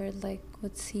one ever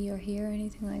would see or hear or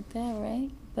anything like that, right?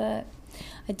 But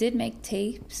I did make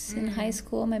tapes in high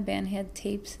school. My band had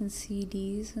tapes and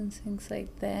CDs and things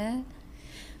like that.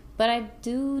 But I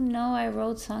do know I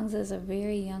wrote songs as a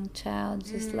very young child,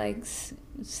 just like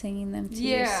singing them to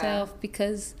yourself,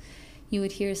 because you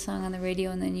would hear a song on the radio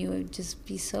and then you would just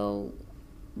be so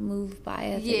moved by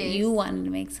it that you wanted to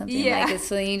make something like it.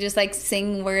 So then you just like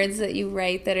sing words that you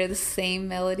write that are the same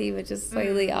melody but just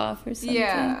slightly off or something.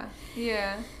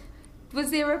 Yeah. Was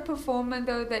there a performer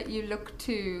though that you looked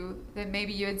to that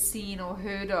maybe you had seen or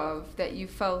heard of that you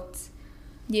felt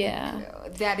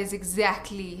that is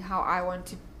exactly how I want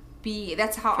to be,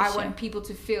 that's how I want people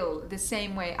to feel, the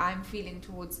same way I'm feeling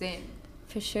towards them?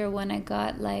 For sure. When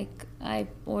I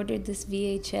ordered this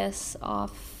VHS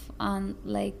off on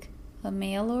like a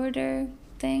mail order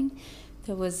thing,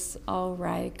 there was all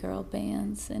Riot Girl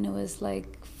bands, and it was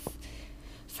like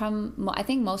I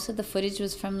think most of the footage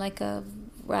was from like a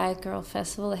Riot Girl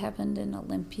festival that happened in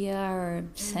Olympia or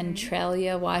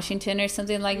Centralia, Washington or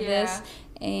something like this,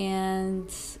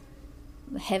 and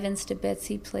Heavens to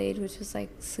Betsy played, which was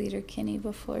like Sleater-Kinney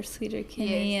before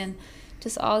Sleater-Kinney, and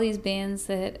just all these bands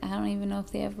that I don't even know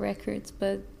if they have records,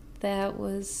 but that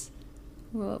was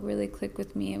what really clicked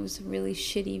with me. It was a really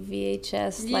shitty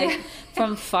VHS, like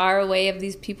from far away, of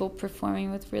these people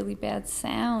performing with really bad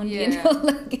sound. You know,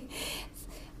 like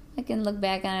I can look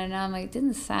back on it now, I'm like, it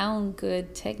didn't sound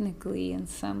good technically in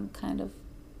some kind of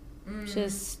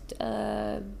just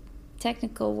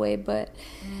technical way, but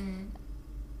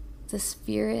the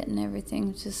spirit and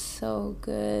everything was just so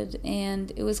good. And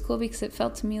it was cool because it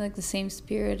felt to me like the same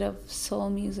spirit of soul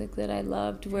music that I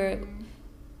loved,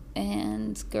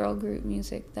 and girl group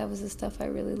music. That was the stuff I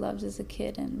really loved as a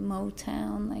kid, and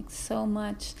Motown, like so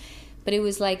much. But it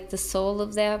was like the soul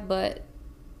of that, but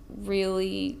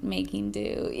really making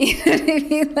do. You know what I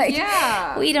mean?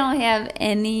 Like, we don't have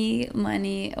any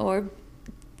money or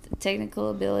technical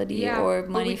ability or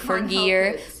money for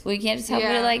gear. We can't just help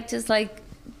it just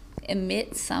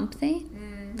emit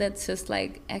something that's just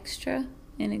like extra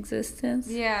in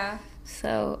existence.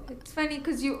 So it's funny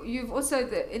because you've also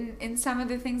in some of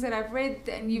the things that I've read,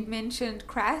 and you've mentioned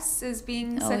Crass as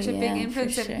being such a big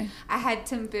influence. And I had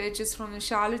Tim Burgess from the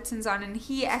Charlatans on, and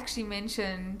he actually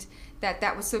mentioned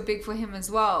that was so big for him as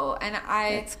well. And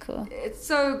that's cool. It's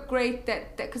so great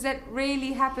that because that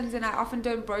really happens, and I often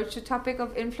don't broach the topic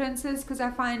of influences because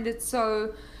I find it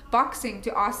so boxing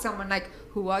to ask someone like,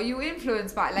 who are you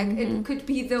influenced by? Like it could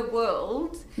be the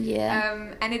world.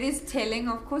 And it is telling.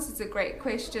 Of course, it's a great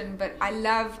question, but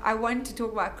I want to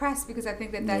talk about Crass because I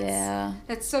think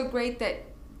that's so great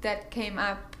that came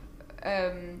up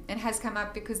and has come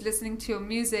up, because listening to your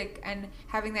music and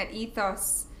having that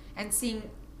ethos and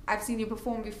I've seen you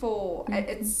perform before,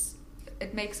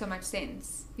 it makes so much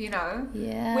sense, you know?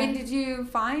 When did you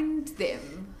find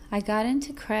them? I got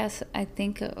into Crass, I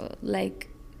think, like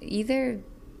either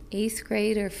 8th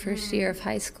grade or first year of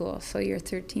high school. So you're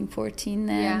 13, 14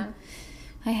 then.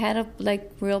 I had a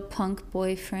real punk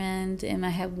boyfriend, and I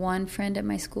had one friend at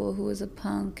my school who was a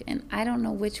punk, and I don't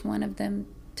know which one of them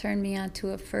turned me on to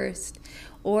it first,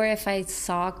 or if I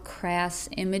saw Crass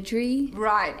imagery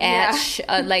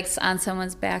like on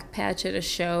someone's back patch at a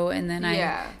show, and then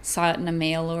I saw it in a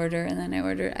mail order, and then I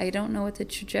ordered. I don't know what the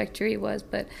trajectory was,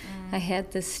 but I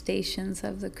had the Stations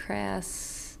of the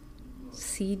Crass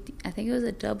CD. I think it was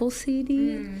a double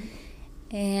CD,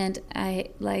 and I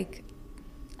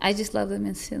just love them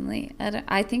instantly.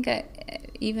 I think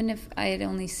even if I had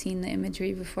only seen the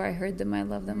imagery before I heard them, I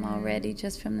love them already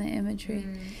just from the imagery.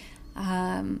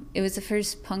 It was the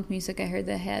first punk music I heard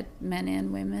that had men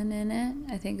and women in it.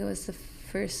 I think it was the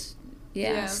first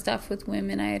stuff with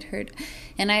women I had heard.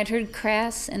 And I had heard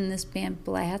Crass and this band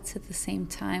Blatz at the same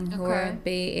time, who are a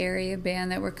Bay Area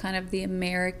band that were kind of the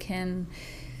American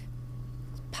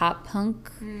pop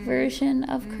punk version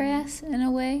of Crass in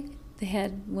a way. They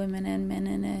had women and men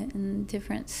in it, and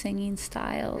different singing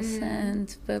styles,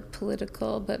 but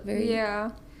political, but very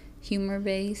humor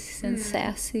based and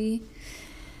sassy.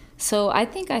 So I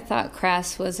think I thought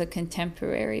Crass was a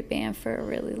contemporary band for a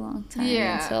really long time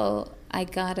until I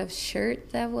got a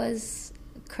shirt that was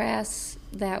Crass,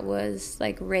 that was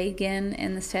like Reagan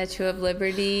and the Statue of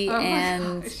Liberty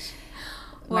and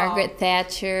Margaret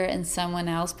Thatcher and someone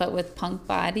else, but with punk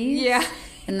bodies.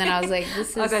 And then I was like,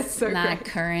 this is not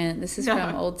current. This is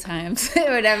from old times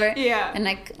or whatever. And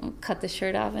I cut the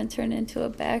shirt off and turned it into a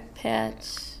back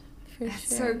patch.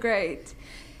 That's so great.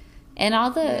 And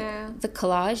all the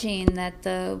collaging that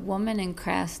the woman in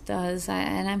Crass does,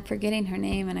 and I'm forgetting her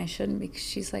name, and I shouldn't because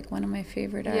she's like one of my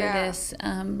favorite artists.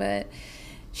 But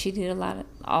she did a lot of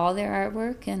all their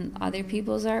artwork and other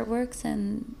people's artworks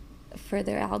and for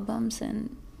their albums,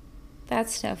 and that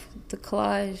stuff, the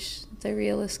collage, the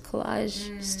realist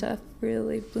collage stuff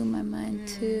really blew my mind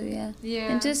too.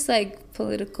 And just like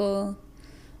political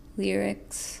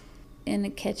lyrics in a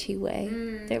catchy way.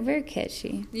 They're very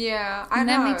catchy. Yeah, and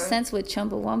that makes sense with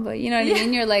Chumbawamba. You know what I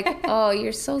mean? You're like, oh,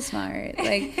 you're so smart.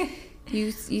 Like,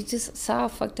 you just saw how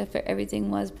fucked up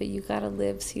everything was, but you gotta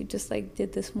live, so you just like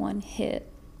did this one hit.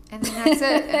 And then that's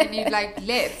it. And then you like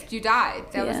left. You died.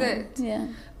 That was it. Yeah.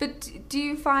 But do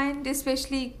you find,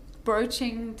 especially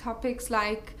broaching topics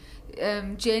like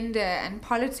gender and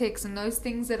politics and those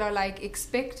things that are like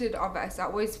expected of us, I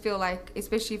always feel like,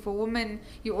 especially for women,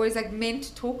 you're always like meant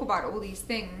to talk about all these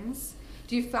things.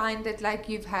 Do you find that like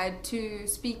you've had to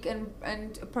speak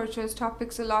and approach those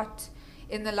topics a lot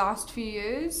in the last few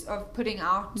years of putting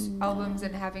out albums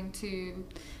and having to...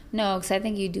 No, because I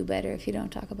think you do better if you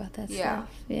don't talk about that stuff.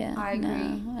 Yeah, I agree.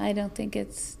 No, I don't think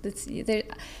it's there.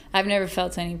 I've never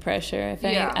felt any pressure. If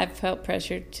any, I've felt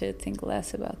pressure to think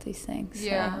less about these things.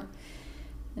 Yeah.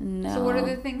 So, no. So what are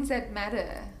the things that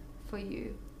matter for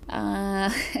you?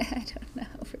 I don't know,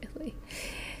 really.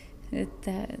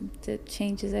 It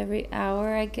changes every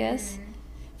hour, I guess.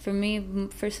 For me,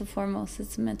 first and foremost,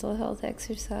 it's mental health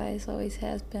exercise. Always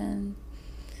has been.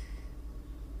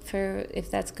 For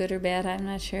if that's good or bad, I'm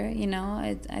not sure. You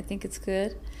know, I think it's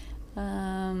good.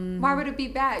 Why would it be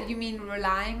bad? You mean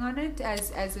relying on it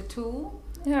as a tool?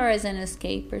 Or as an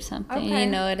escape or something. Okay.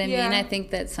 You know what I mean? I think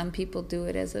that some people do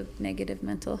it as a negative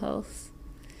mental health.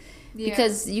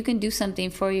 Because you can do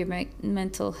something for your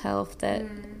mental health that,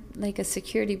 like a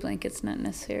security blanket's not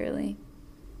necessarily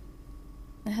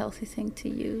a healthy thing to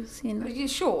use, you know. Yeah,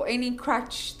 sure, any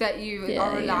crutch that you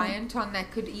are reliant on that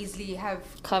could easily have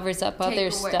covers up other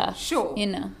stuff. Sure, you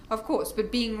know, of course.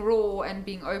 But being raw and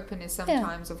being open is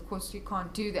sometimes, of course, you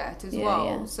can't do that as well.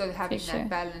 Yeah. So having that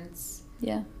balance,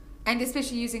 and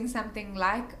especially using something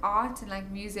like art and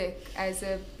like music as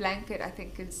a blanket, I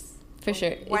think is. For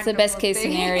sure. It's the best case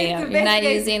scenario. You're not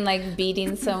using like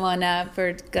beating someone up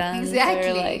or guns or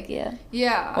like,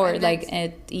 or like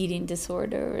an eating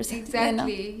disorder or something.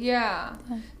 Exactly, you know?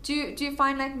 Do you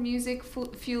find like music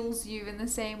fuels you in the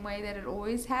same way that it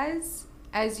always has?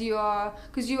 As you are,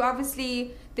 because you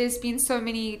obviously, there's been so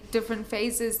many different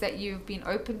phases that you've been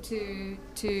open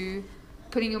to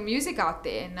putting your music out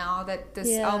there. Now that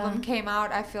this album came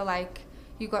out, I feel like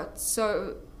you got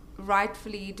so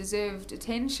rightfully deserved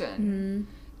attention.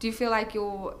 Do you feel like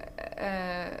your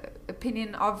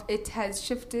opinion of it has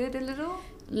shifted a little?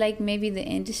 Like maybe the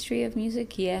industry of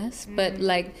music, yes, but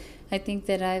like I think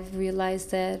that I've realized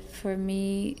that for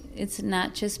me it's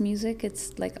not just music,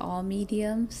 it's like all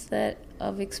mediums that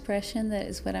of expression that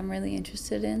is what I'm really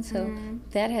interested in, so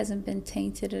that hasn't been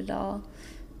tainted at all.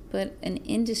 But an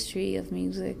industry of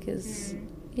music is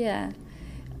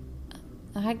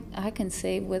I can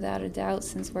say without a doubt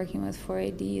since working with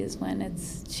 4AD is when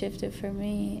it's shifted for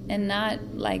me. And not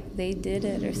like they did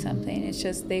it or something. It's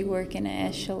just they work in an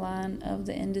echelon of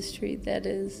the industry that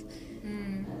is,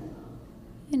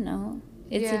 you know,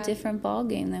 it's a different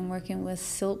ballgame than working with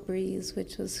Silt Breeze,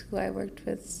 which was who I worked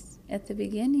with at the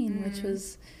beginning, which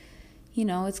was, you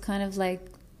know, it's kind of like,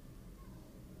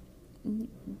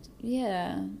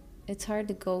 it's hard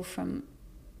to go from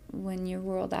when your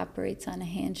world operates on a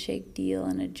handshake deal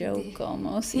and a joke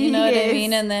almost, you know what I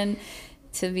mean? And then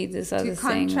to be this other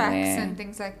thing contracts where, and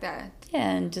things like that.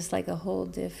 Yeah, and just like a whole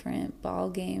different ball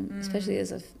game, especially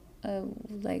as a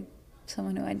like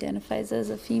someone who identifies as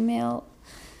a female,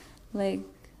 like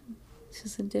it's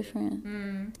just a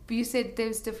different. But you said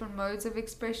there's different modes of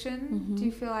expression. Do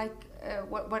you feel like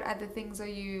what other things do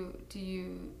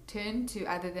you turn to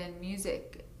other than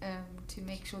music to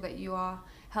make sure that you are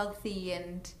healthy?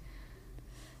 And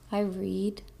I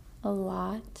read a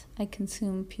lot. I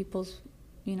consume people's,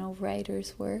 you know,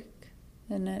 writers' work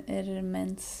in an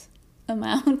immense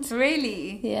amount.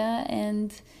 Really? Yeah,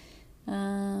 and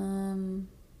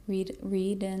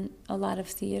read and a lot of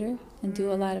theater and do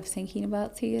a lot of thinking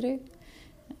about theater.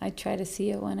 I try to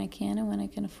see it when I can and when I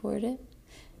can afford it.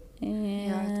 And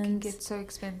yeah, it can get so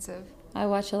expensive. I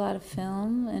watch a lot of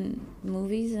film and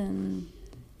movies and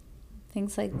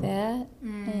things like that,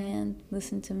 and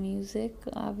listen to music,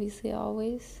 obviously,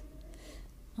 always.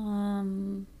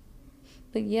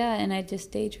 But yeah, and I just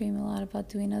daydream a lot about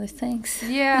doing other things.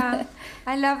 Yeah,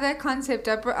 I love that concept.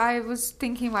 I was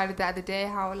thinking about it the other day,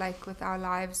 how like with our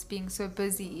lives being so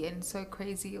busy and so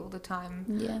crazy all the time,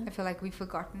 I feel like we've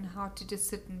forgotten how to just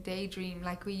sit and daydream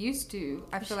like we used to.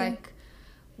 I feel like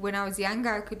when I was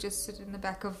younger, I could just sit in the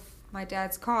back of my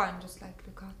dad's car and just like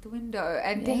look out the window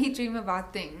and daydream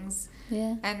about things.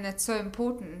 Yeah. And that's so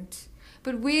important.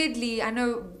 But weirdly, I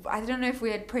don't know if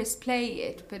we had pressed play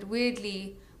yet, but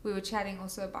weirdly we were chatting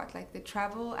also about like the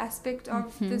travel aspect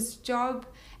of this job,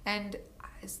 and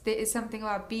there is something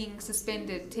about being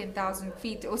suspended 10,000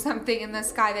 feet or something in the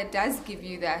sky that does give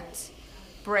you that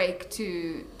break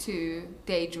to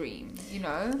daydream, you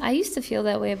know? I used to feel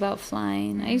that way about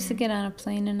flying. I used to get on a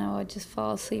plane and I would just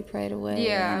fall asleep right away.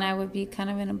 Yeah. And I would be kind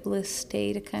of in a bliss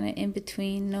state, kind of in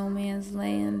between no man's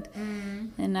land.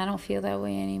 And I don't feel that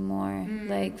way anymore.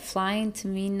 Like, flying to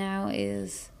me now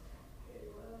is...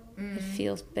 It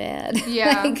feels bad.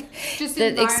 Yeah. Like, just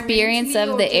the experience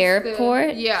of the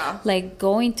airport. Yeah. Like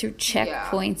going through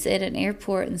checkpoints at an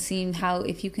airport and seeing how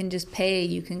if you can just pay,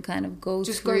 you can kind of go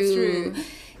through.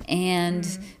 And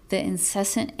the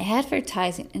incessant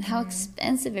advertising and how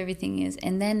expensive everything is.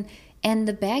 And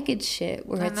the baggage shit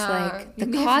where it's like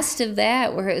the cost of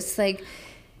that, where it's like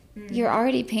you're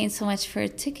already paying so much for a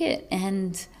ticket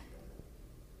and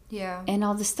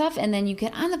all the stuff. And then you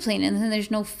get on the plane and then there's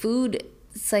no food.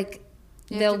 It's like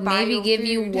they'll maybe give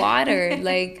you water,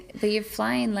 like, but you're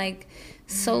flying like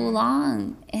so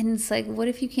long, and it's like, what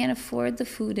if you can't afford the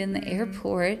food in the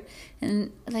airport?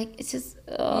 And like, it's just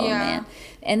man.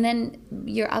 And then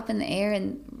you're up in the air,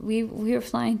 and we were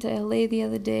flying to LA the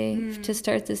other day to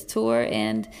start this tour,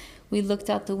 and we looked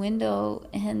out the window,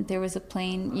 and there was a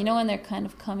plane. You know when they're kind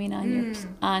of coming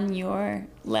on your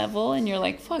level, and you're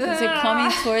like, fuck, is it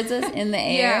coming towards us in the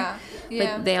air?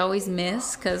 But they always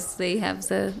miss because they have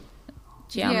the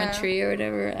geometry or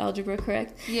whatever, algebra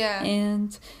correct.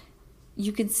 And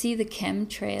you can see the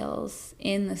chemtrails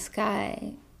in the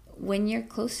sky. When you're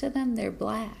close to them, they're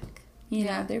black. You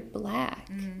know, they're black.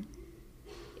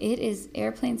 It is,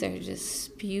 airplanes are just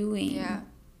spewing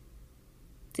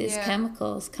these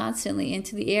chemicals constantly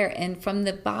into the air, and from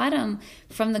the bottom,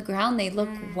 from the ground, they look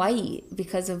white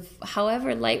because of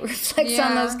however light reflects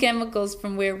on those chemicals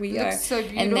from where we are. So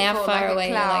and that far like away,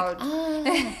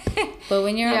 you're like, but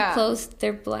when you're up close,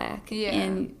 they're black,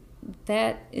 and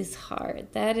that is hard.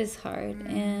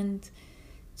 And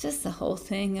just the whole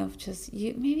thing of just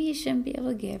maybe you shouldn't be able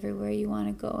to get everywhere you want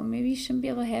to go, or maybe you shouldn't be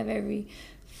able to have every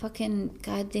fucking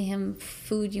goddamn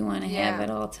food you want to have at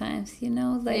all times. You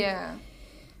know, like.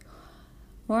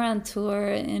 We're on tour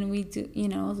and we do, you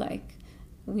know, like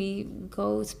we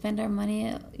go spend our money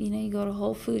at, you know, you go to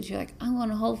Whole Foods, you're like, I'm going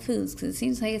to Whole Foods because it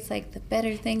seems like it's like the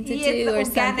better thing to do or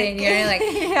organic. Something. You're like,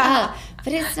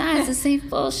 but it's not, it's the same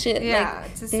bullshit. Like,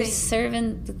 it's the they're same.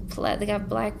 serving, they got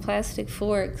black plastic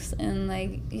forks and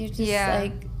like, you're just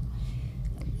like,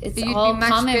 it's all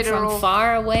coming from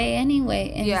far away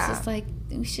anyway. And it's just like,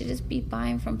 we should just be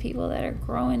buying from people that are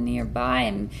growing nearby,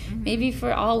 and maybe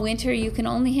for all winter you can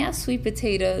only have sweet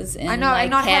potatoes and and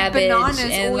not cabbage have bananas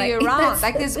and all year round.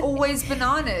 Like there's always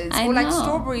bananas or like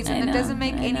strawberries, and it doesn't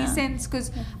make any sense because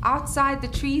outside the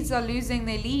trees are losing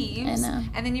their leaves,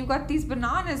 and then you've got these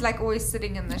bananas like always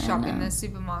sitting in the shop in the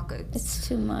supermarkets. It's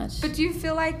too much. But do you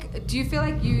feel like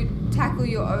you tackle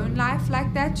your own life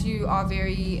like that? You are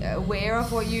very aware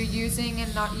of what you're using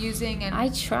and not using, and I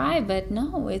try, but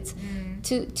no, it's.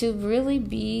 To really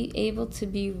be able to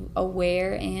be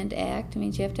aware and act, I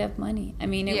mean, you have to have money. I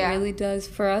mean, it really does.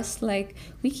 For us, like,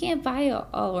 we can't buy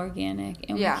all organic,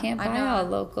 and we can't buy all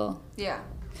local.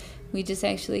 We just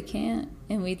actually can't,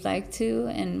 and we'd like to,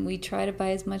 and we try to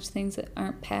buy as much things that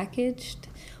aren't packaged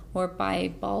or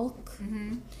buy bulk.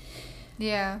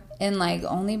 And, like,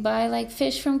 only buy, like,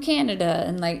 fish from Canada,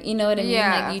 and, like, you know what I mean?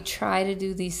 Like, you try to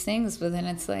do these things, but then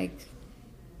it's, like,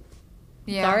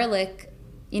 garlic.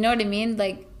 You know what I mean?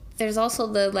 Like, there's also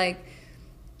the, like,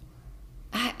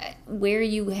 where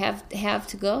you have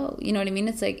to go. You know what I mean?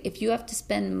 It's like, if you have to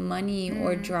spend money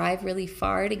or drive really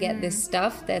far to get this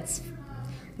stuff that's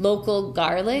local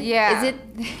garlic,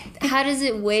 how does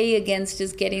it weigh against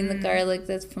just getting the garlic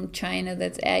that's from China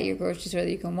that's at your grocery store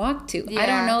that you can walk to? I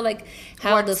don't know, like,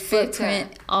 how what's the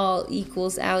footprint all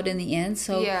equals out in the end.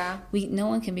 So no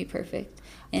one can be perfect.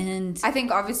 And I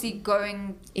think obviously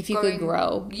if you could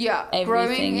grow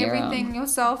growing everything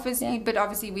yourself is but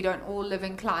obviously we don't all live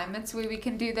in climates where we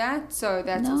can do that, so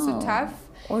that's also tough,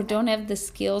 or don't have the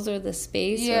skills or the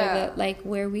space or the, like,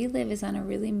 where we live is on a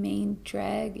really main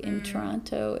drag in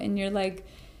Toronto, and you're like,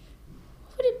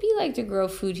 what would it be like to grow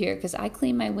food here? Because I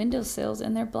clean my windowsills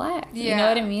and they're black. You know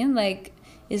what I mean? Like,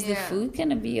 is the food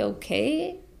gonna be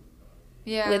okay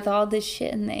with all this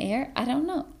shit in the air? I don't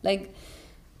know. Like,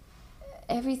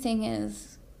 everything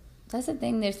is, that's the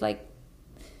thing. There's like,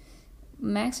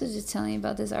 Max was just telling me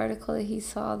about this article that he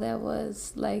saw that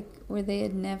was like where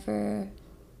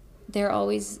they're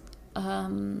always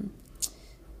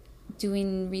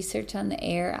doing research on the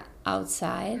air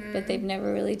outside, but they've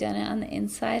never really done it on the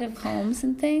inside of homes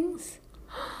and things.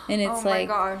 And it's like,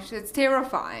 oh my gosh, it's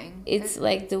terrifying. It's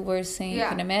like the worst thing you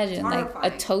can imagine. Like, a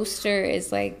toaster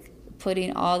is like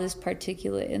putting all this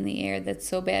particulate in the air that's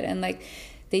so bad, and like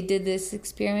they did this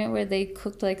experiment where they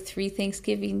cooked like 3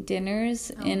 Thanksgiving dinners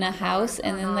in a house,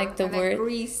 and then like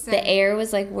the air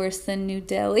was like worse than New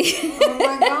Delhi. Oh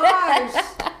my gosh!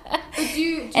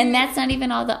 But and that's not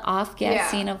even all the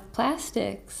off-gassing of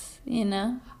plastics, you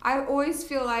know? I always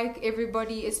feel like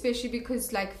everybody, especially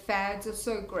because like fads are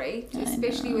so great,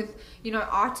 especially with, you know,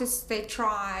 artists,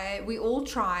 we all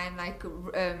try and like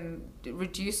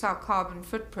reduce our carbon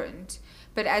footprint.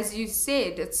 But as you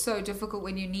said, it's so difficult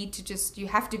when you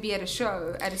have to be at a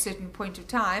show at a certain point of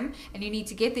time, and you need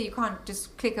to get there. You can't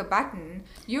just click a button.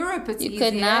 Europe, it's easier. You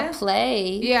could not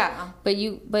play. Yeah.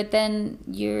 But then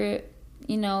you're,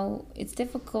 you know, it's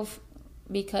difficult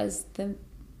because the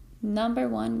number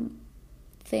one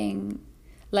thing,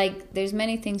 like, there's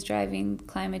many things driving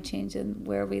climate change and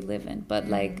where we live in, but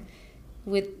like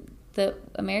with the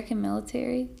American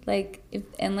military, like,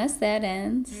 unless that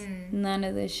ends, none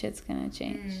of this shit's gonna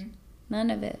change. None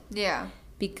of it. Yeah.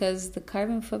 Because the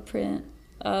carbon footprint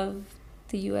of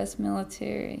the U.S.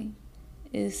 military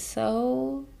is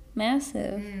so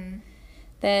massive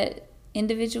that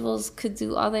individuals could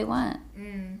do all they want,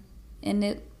 and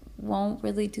it won't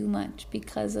really do much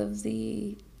because of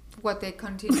what they're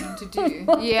continuing to do.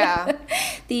 Yeah.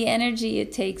 The energy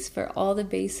it takes for all the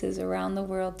bases around the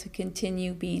world to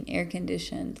continue being air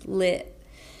conditioned, lit,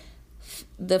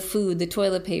 the food, the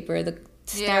toilet paper, the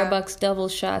Starbucks double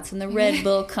shots, and the Red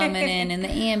Bull coming in, and the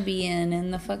Ambien,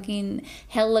 and the fucking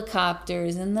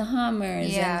helicopters, and the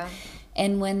Hummers. Yeah.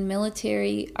 And when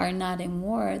military are not in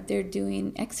war, they're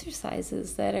doing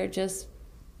exercises that are just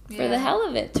for the hell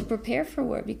of it, to prepare for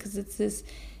war, because it's this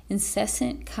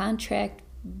incessant contract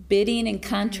bidding and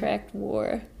contract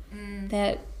war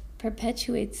that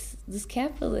perpetuates this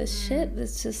capitalist shit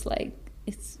that's just like,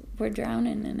 we're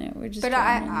drowning in it. We're just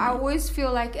I always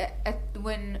feel like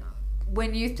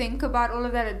when you think about all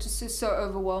of that, it just is so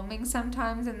overwhelming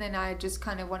sometimes, and then I just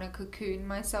kind of want to cocoon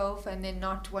myself and then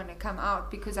not want to come out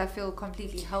because I feel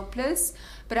completely helpless.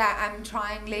 But I'm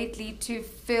trying lately to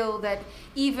feel that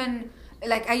even...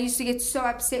 Like, I used to get so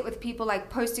upset with people, like,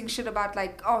 posting shit about,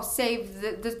 like, oh,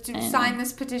 sign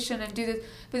this petition and do this.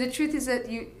 But the truth is that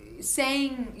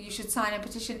saying you should sign a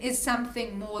petition is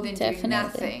something more than doing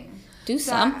nothing. Do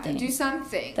something. Do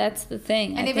something. That's the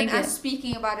thing. And even us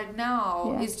speaking about it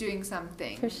now is doing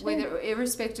something. For sure.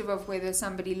 Irrespective of whether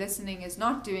somebody listening is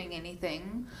not doing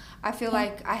anything, I feel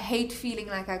like I hate feeling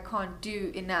like I can't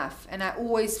do enough. And I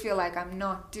always feel like I'm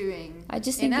not doing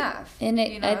enough.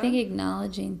 I think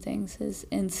acknowledging things is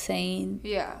insane.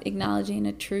 Yeah. Acknowledging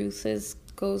a truth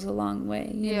goes a long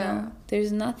way. You know?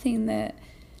 There's nothing that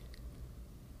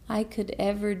I could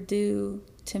ever do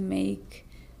to make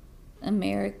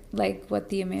like what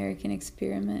the American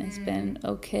experiment has been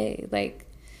okay. Like,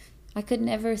 I could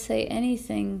never say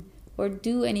anything or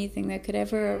do anything that could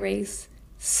ever erase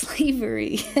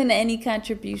slavery and any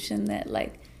contribution that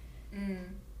like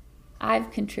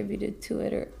I've contributed to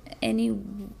it or any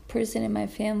person in my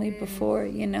family before,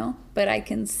 you know. But I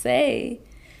can say,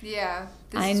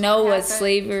 I know what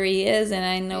slavery is, and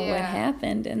I know what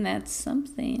happened, and that's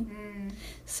something.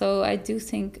 So I do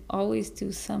think always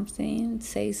do something,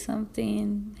 say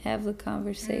something, have the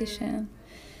conversation.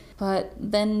 But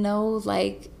then know,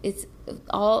 like, it's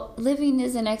all, living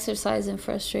is an exercise in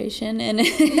frustration. And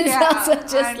it's also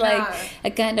just like a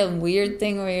kind of weird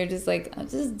thing where you're just like, I'm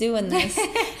just doing this.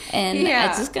 And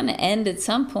it's just going to end at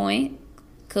some point.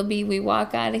 Could be we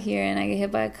walk out of here and I get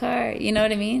hit by a car. You know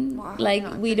what I mean? Wow,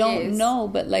 like, we don't know,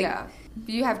 but like,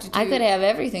 you have to I could have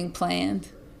everything planned.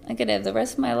 I could have the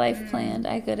rest of my life planned.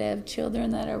 I could have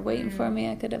children that are waiting for me.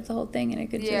 I could have the whole thing, and I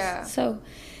could just... So,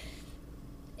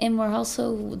 and we're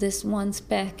also this one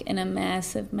speck in a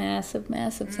massive, massive,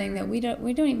 massive thing that we don't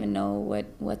even know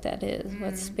what that is,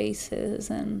 what space is,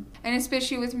 and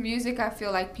especially with music, I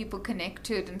feel like people connect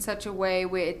to it in such a way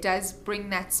where it does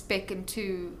bring that speck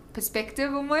into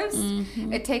perspective almost.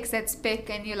 It takes that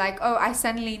speck and you're like, oh, I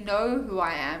suddenly know who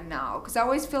I am now. Because I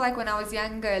always feel like when I was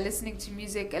younger, listening to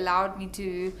music allowed me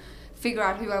to figure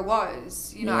out who I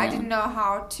was. You know, I didn't know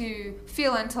how to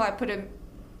feel until I put a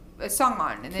song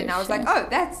on, and then I was like, oh,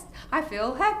 I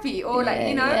feel happy, or like,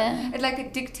 you know,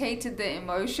 it dictated the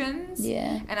emotions.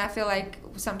 And I feel like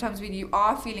sometimes when you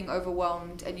are feeling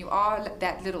overwhelmed and you are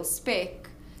that little speck,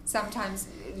 sometimes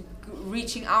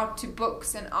reaching out to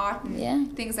books and art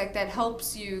and things like that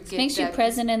helps you get makes you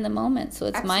present in the moment. So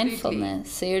it's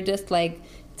mindfulness. So you're just like,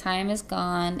 time is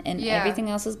gone and everything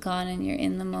else is gone, and you're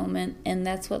in the moment, and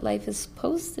that's what life is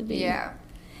supposed to be.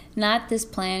 Not this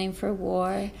planning for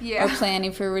war or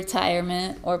planning for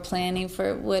retirement or planning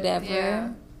for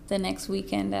whatever the next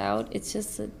weekend out. It's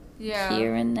just a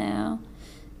here and now.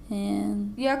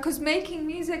 And Yeah, because making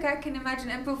music, I can imagine,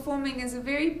 and performing is a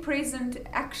very present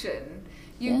action.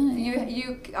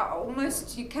 You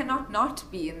cannot not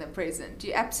be in the present.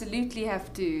 You absolutely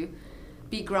have to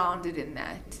be grounded in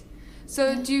that.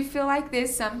 So do you feel like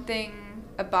there's something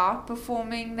about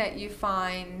performing that you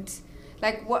find,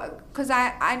 like, what, because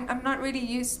I'm not really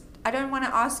used, I don't want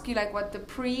to ask you like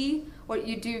what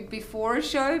you do before a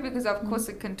show, because of course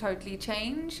it can totally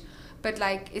change, but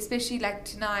like, especially like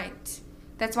tonight,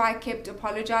 that's why I kept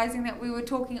apologizing that we were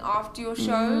talking after your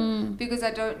show, because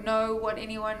I don't know what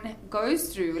anyone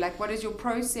goes through. Like, what is your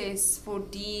process for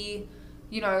kind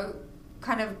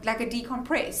of like a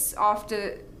decompress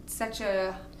after such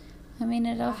a I mean,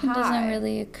 it often doesn't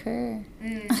really occur.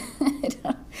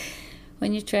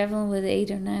 When you're traveling with 8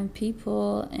 or 9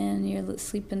 people and you're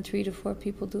sleeping 3 to 4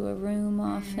 people to a room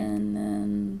often,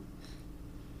 and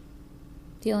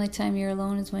the only time you're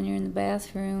alone is when you're in the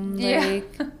bathroom.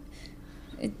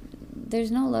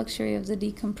 There's no luxury of the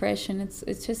decompression.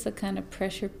 It's just a kind of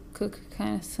pressure cooker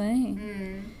kind of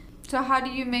thing. So how do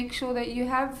you make sure that you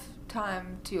have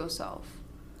time to yourself?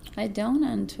 I don't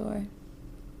on tour.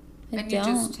 You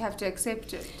just have to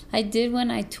accept it. I did when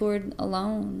I toured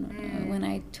alone. When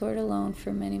I toured alone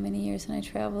for many, many years and I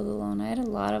traveled alone, I had a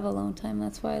lot of alone time.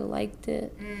 That's why I liked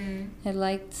it. I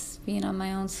liked being on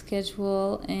my own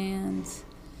schedule and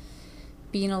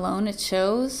being alone at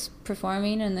shows,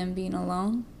 performing, and then being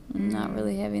alone. Not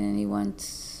really having anyone.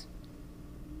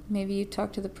 Maybe you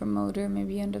talk to the promoter,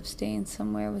 maybe you end up staying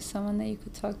somewhere with someone that you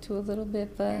could talk to a little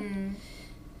bit, but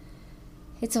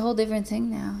it's a whole different thing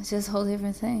now. It's just a whole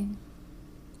different thing.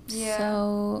 Yeah.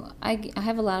 So I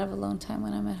have a lot of alone time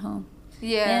when I'm at home.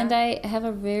 Yeah. And I have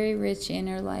a very rich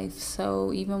inner life,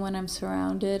 so even when I'm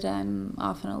surrounded, I'm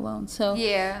often alone. So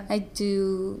I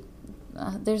do,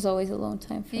 there's always alone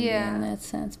time for me in that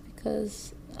sense,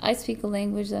 because I speak a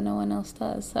language that no one else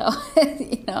does. So,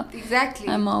 Exactly.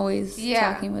 I'm always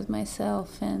talking with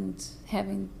myself and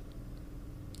having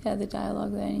the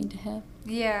dialogue that I need to have.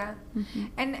 Yeah.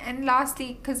 And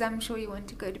lastly, because I'm sure you want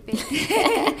to go to bed,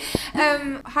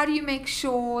 how do you make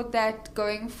sure that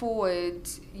going forward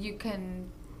you can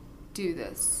do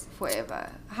this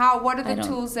forever? What are the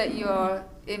tools that you're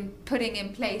putting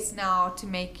in place now to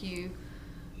make you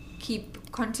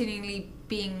keep continually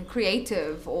being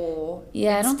creative or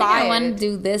inspired? I don't think I want to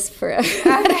do this forever.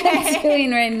 What I'm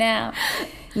doing right now.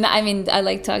 No, I mean, I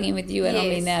like talking with you. I don't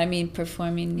mean that. I mean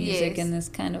performing music in this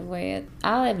kind of way.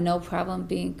 I'll have no problem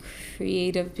being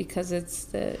creative, because it's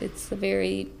the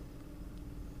very.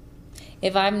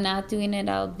 If I'm not doing it,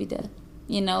 I'll be dead.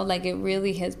 Like, it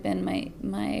really has been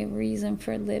my reason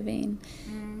for living.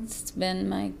 It's been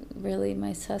my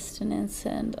sustenance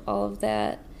and all of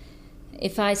that.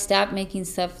 If I stopped making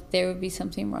stuff, there would be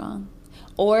something wrong.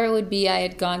 Or it would be I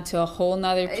had gone to a whole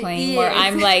nother plane where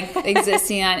I'm like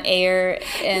existing on air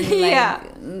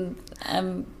and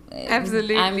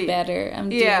absolutely. I'm better. I'm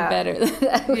doing better than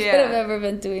I could have ever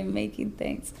been doing making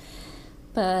things.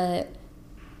 But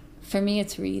for me,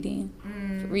 it's reading.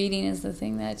 Reading is the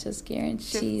thing that just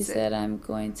guarantees that I'm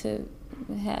going to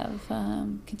have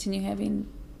continue having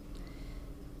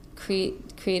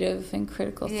creative and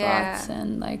critical thoughts,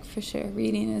 and like, for sure,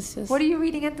 reading is just. What are you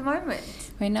reading at the moment?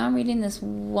 Right now, I'm reading this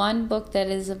one book that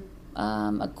is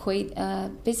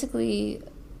basically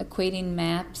equating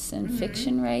maps and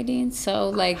fiction writing.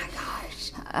 So like,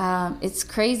 it's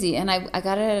crazy, and I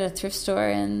got it at a thrift store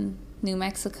in New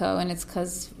Mexico, and it's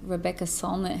because Rebecca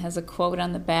Solnit has a quote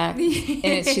on the back,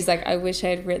 and she's like, "I wish I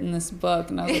had written this book,"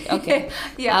 and I was like, "Okay,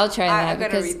 I'll try that,"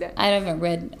 because I haven't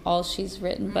read all she's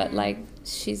written, but like,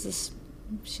 she's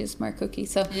a smart cookie.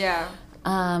 So it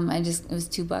was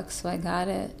 $2, so I got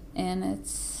it, and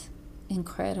it's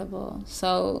incredible.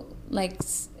 So like,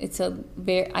 it's a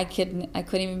very I couldn't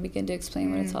even begin to explain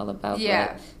what it's all about.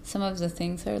 But some of the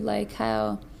things are like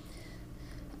how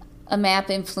a map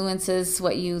influences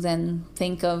what you then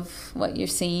think of what you're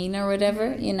seeing or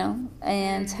whatever,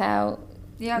 and how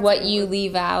what you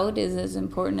leave out is as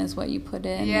important as what you put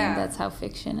in, and that's how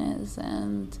fiction is.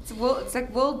 And it's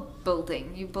like world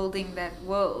building. You're building that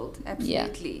world,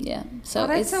 absolutely. Yeah. So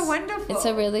that's so wonderful. It's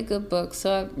a really good book.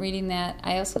 So I'm reading that.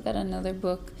 I also got another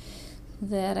book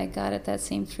that I got at that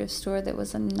same thrift store that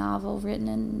was a novel written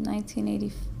in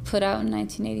put out in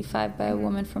 1985 by a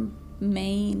woman from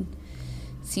Maine.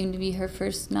 Seemed to be her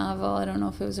first novel. I don't know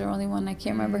if it was her only one. I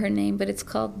can't remember her name, but it's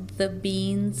called The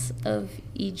Beans of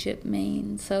Egypt,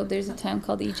 Maine. So there's a town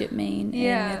called Egypt, Maine,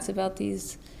 and it's about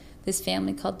this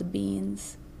family called the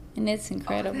Beans, and it's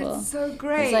incredible. Oh, that's so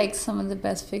great. It's like some of the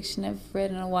best fiction I've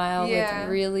read in a while, with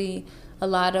really a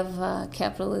lot of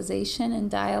capitalization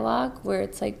and dialogue, where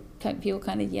it's like people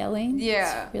kind of yelling.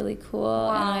 Yeah. It's really cool.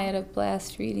 Wow. And I had a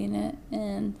blast reading it.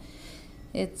 And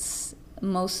it's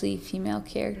mostly female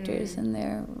characters, and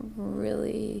they're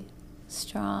really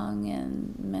strong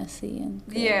and messy and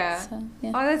good. Yeah. So,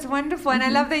 yeah. Oh, that's wonderful. And I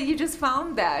love that you just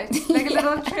found that. Like a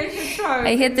little treasure trove.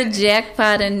 I hit the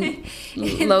jackpot in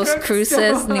Los drugstore.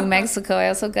 Cruces, New Mexico. I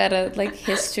also got a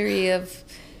history of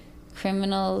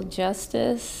criminal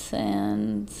justice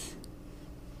and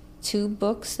 2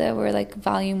 books that were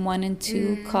volume 1 and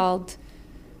 2 called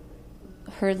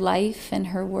Her Life and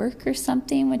Her Work or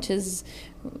something, which is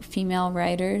female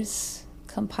writers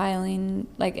compiling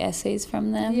essays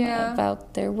from them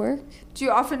about their work. Do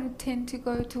you often tend to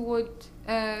go toward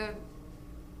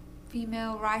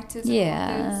female writers?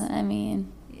 Yeah, I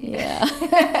mean, yeah.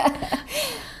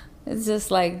 It's just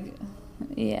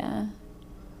yeah.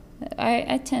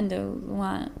 I tend to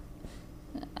want,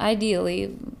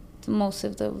 ideally, most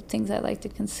of the things I like to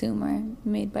consume are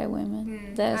made by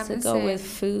women. That has to go with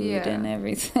food and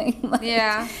everything.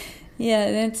 Yeah. Yeah,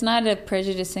 and it's not a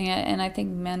prejudice thing, and I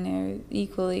think men are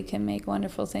equally can make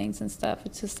wonderful things and stuff.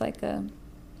 It's just I don't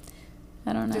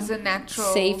know. Just a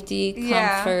natural safety,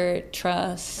 comfort,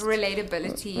 trust,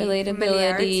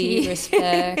 relatability,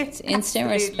 respect,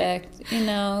 instant respect.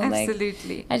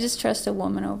 Absolutely. I just trust a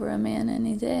woman over a man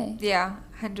any day. Yeah,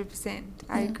 100%.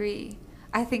 I agree.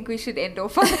 I think we should end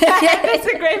off on that. That's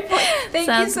a great point. Thank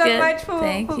you so much for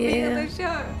being on the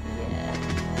show.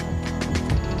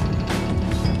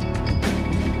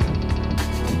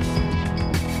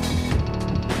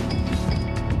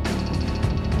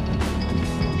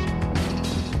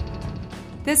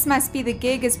 This Must Be the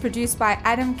Gig is produced by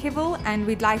Adam Kivel, and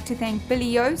we'd like to thank Billy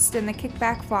Yost and The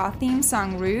Kickback for our theme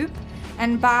song, Rube,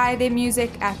 and buy their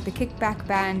music at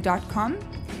thekickbackband.com.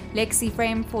 Lexi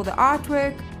Frame for the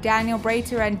artwork, Daniel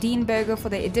Brater and Dean Berger for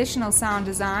the additional sound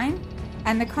design,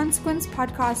 and the Consequence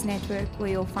Podcast Network,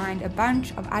 where you'll find a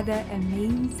bunch of other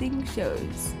amazing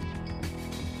shows.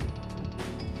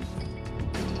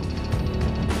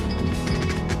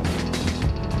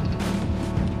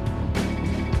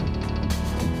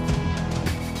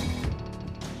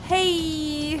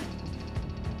 Hey!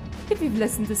 If you've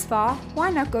listened this far, why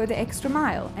not go the extra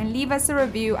mile and leave us a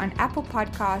review on Apple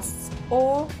Podcasts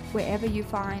or wherever you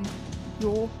find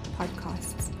your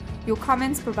podcasts. Your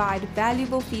comments provide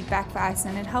valuable feedback for us,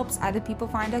 and it helps other people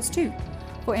find us too.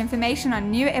 For information on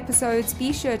new episodes,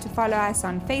 be sure to follow us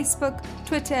on Facebook,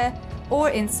 Twitter, or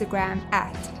Instagram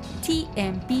at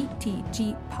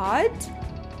TMBTGPod,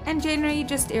 and generally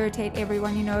just irritate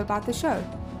everyone you know about the show.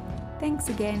 Thanks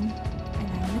again.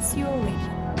 And I miss you already.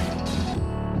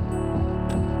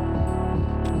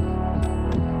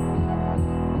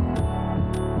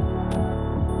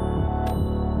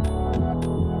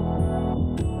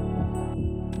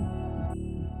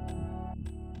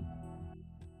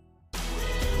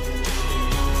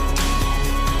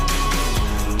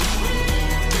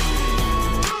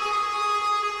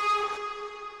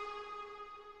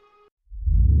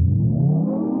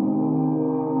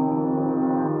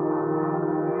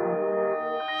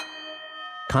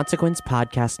 Consequence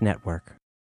Podcast Network.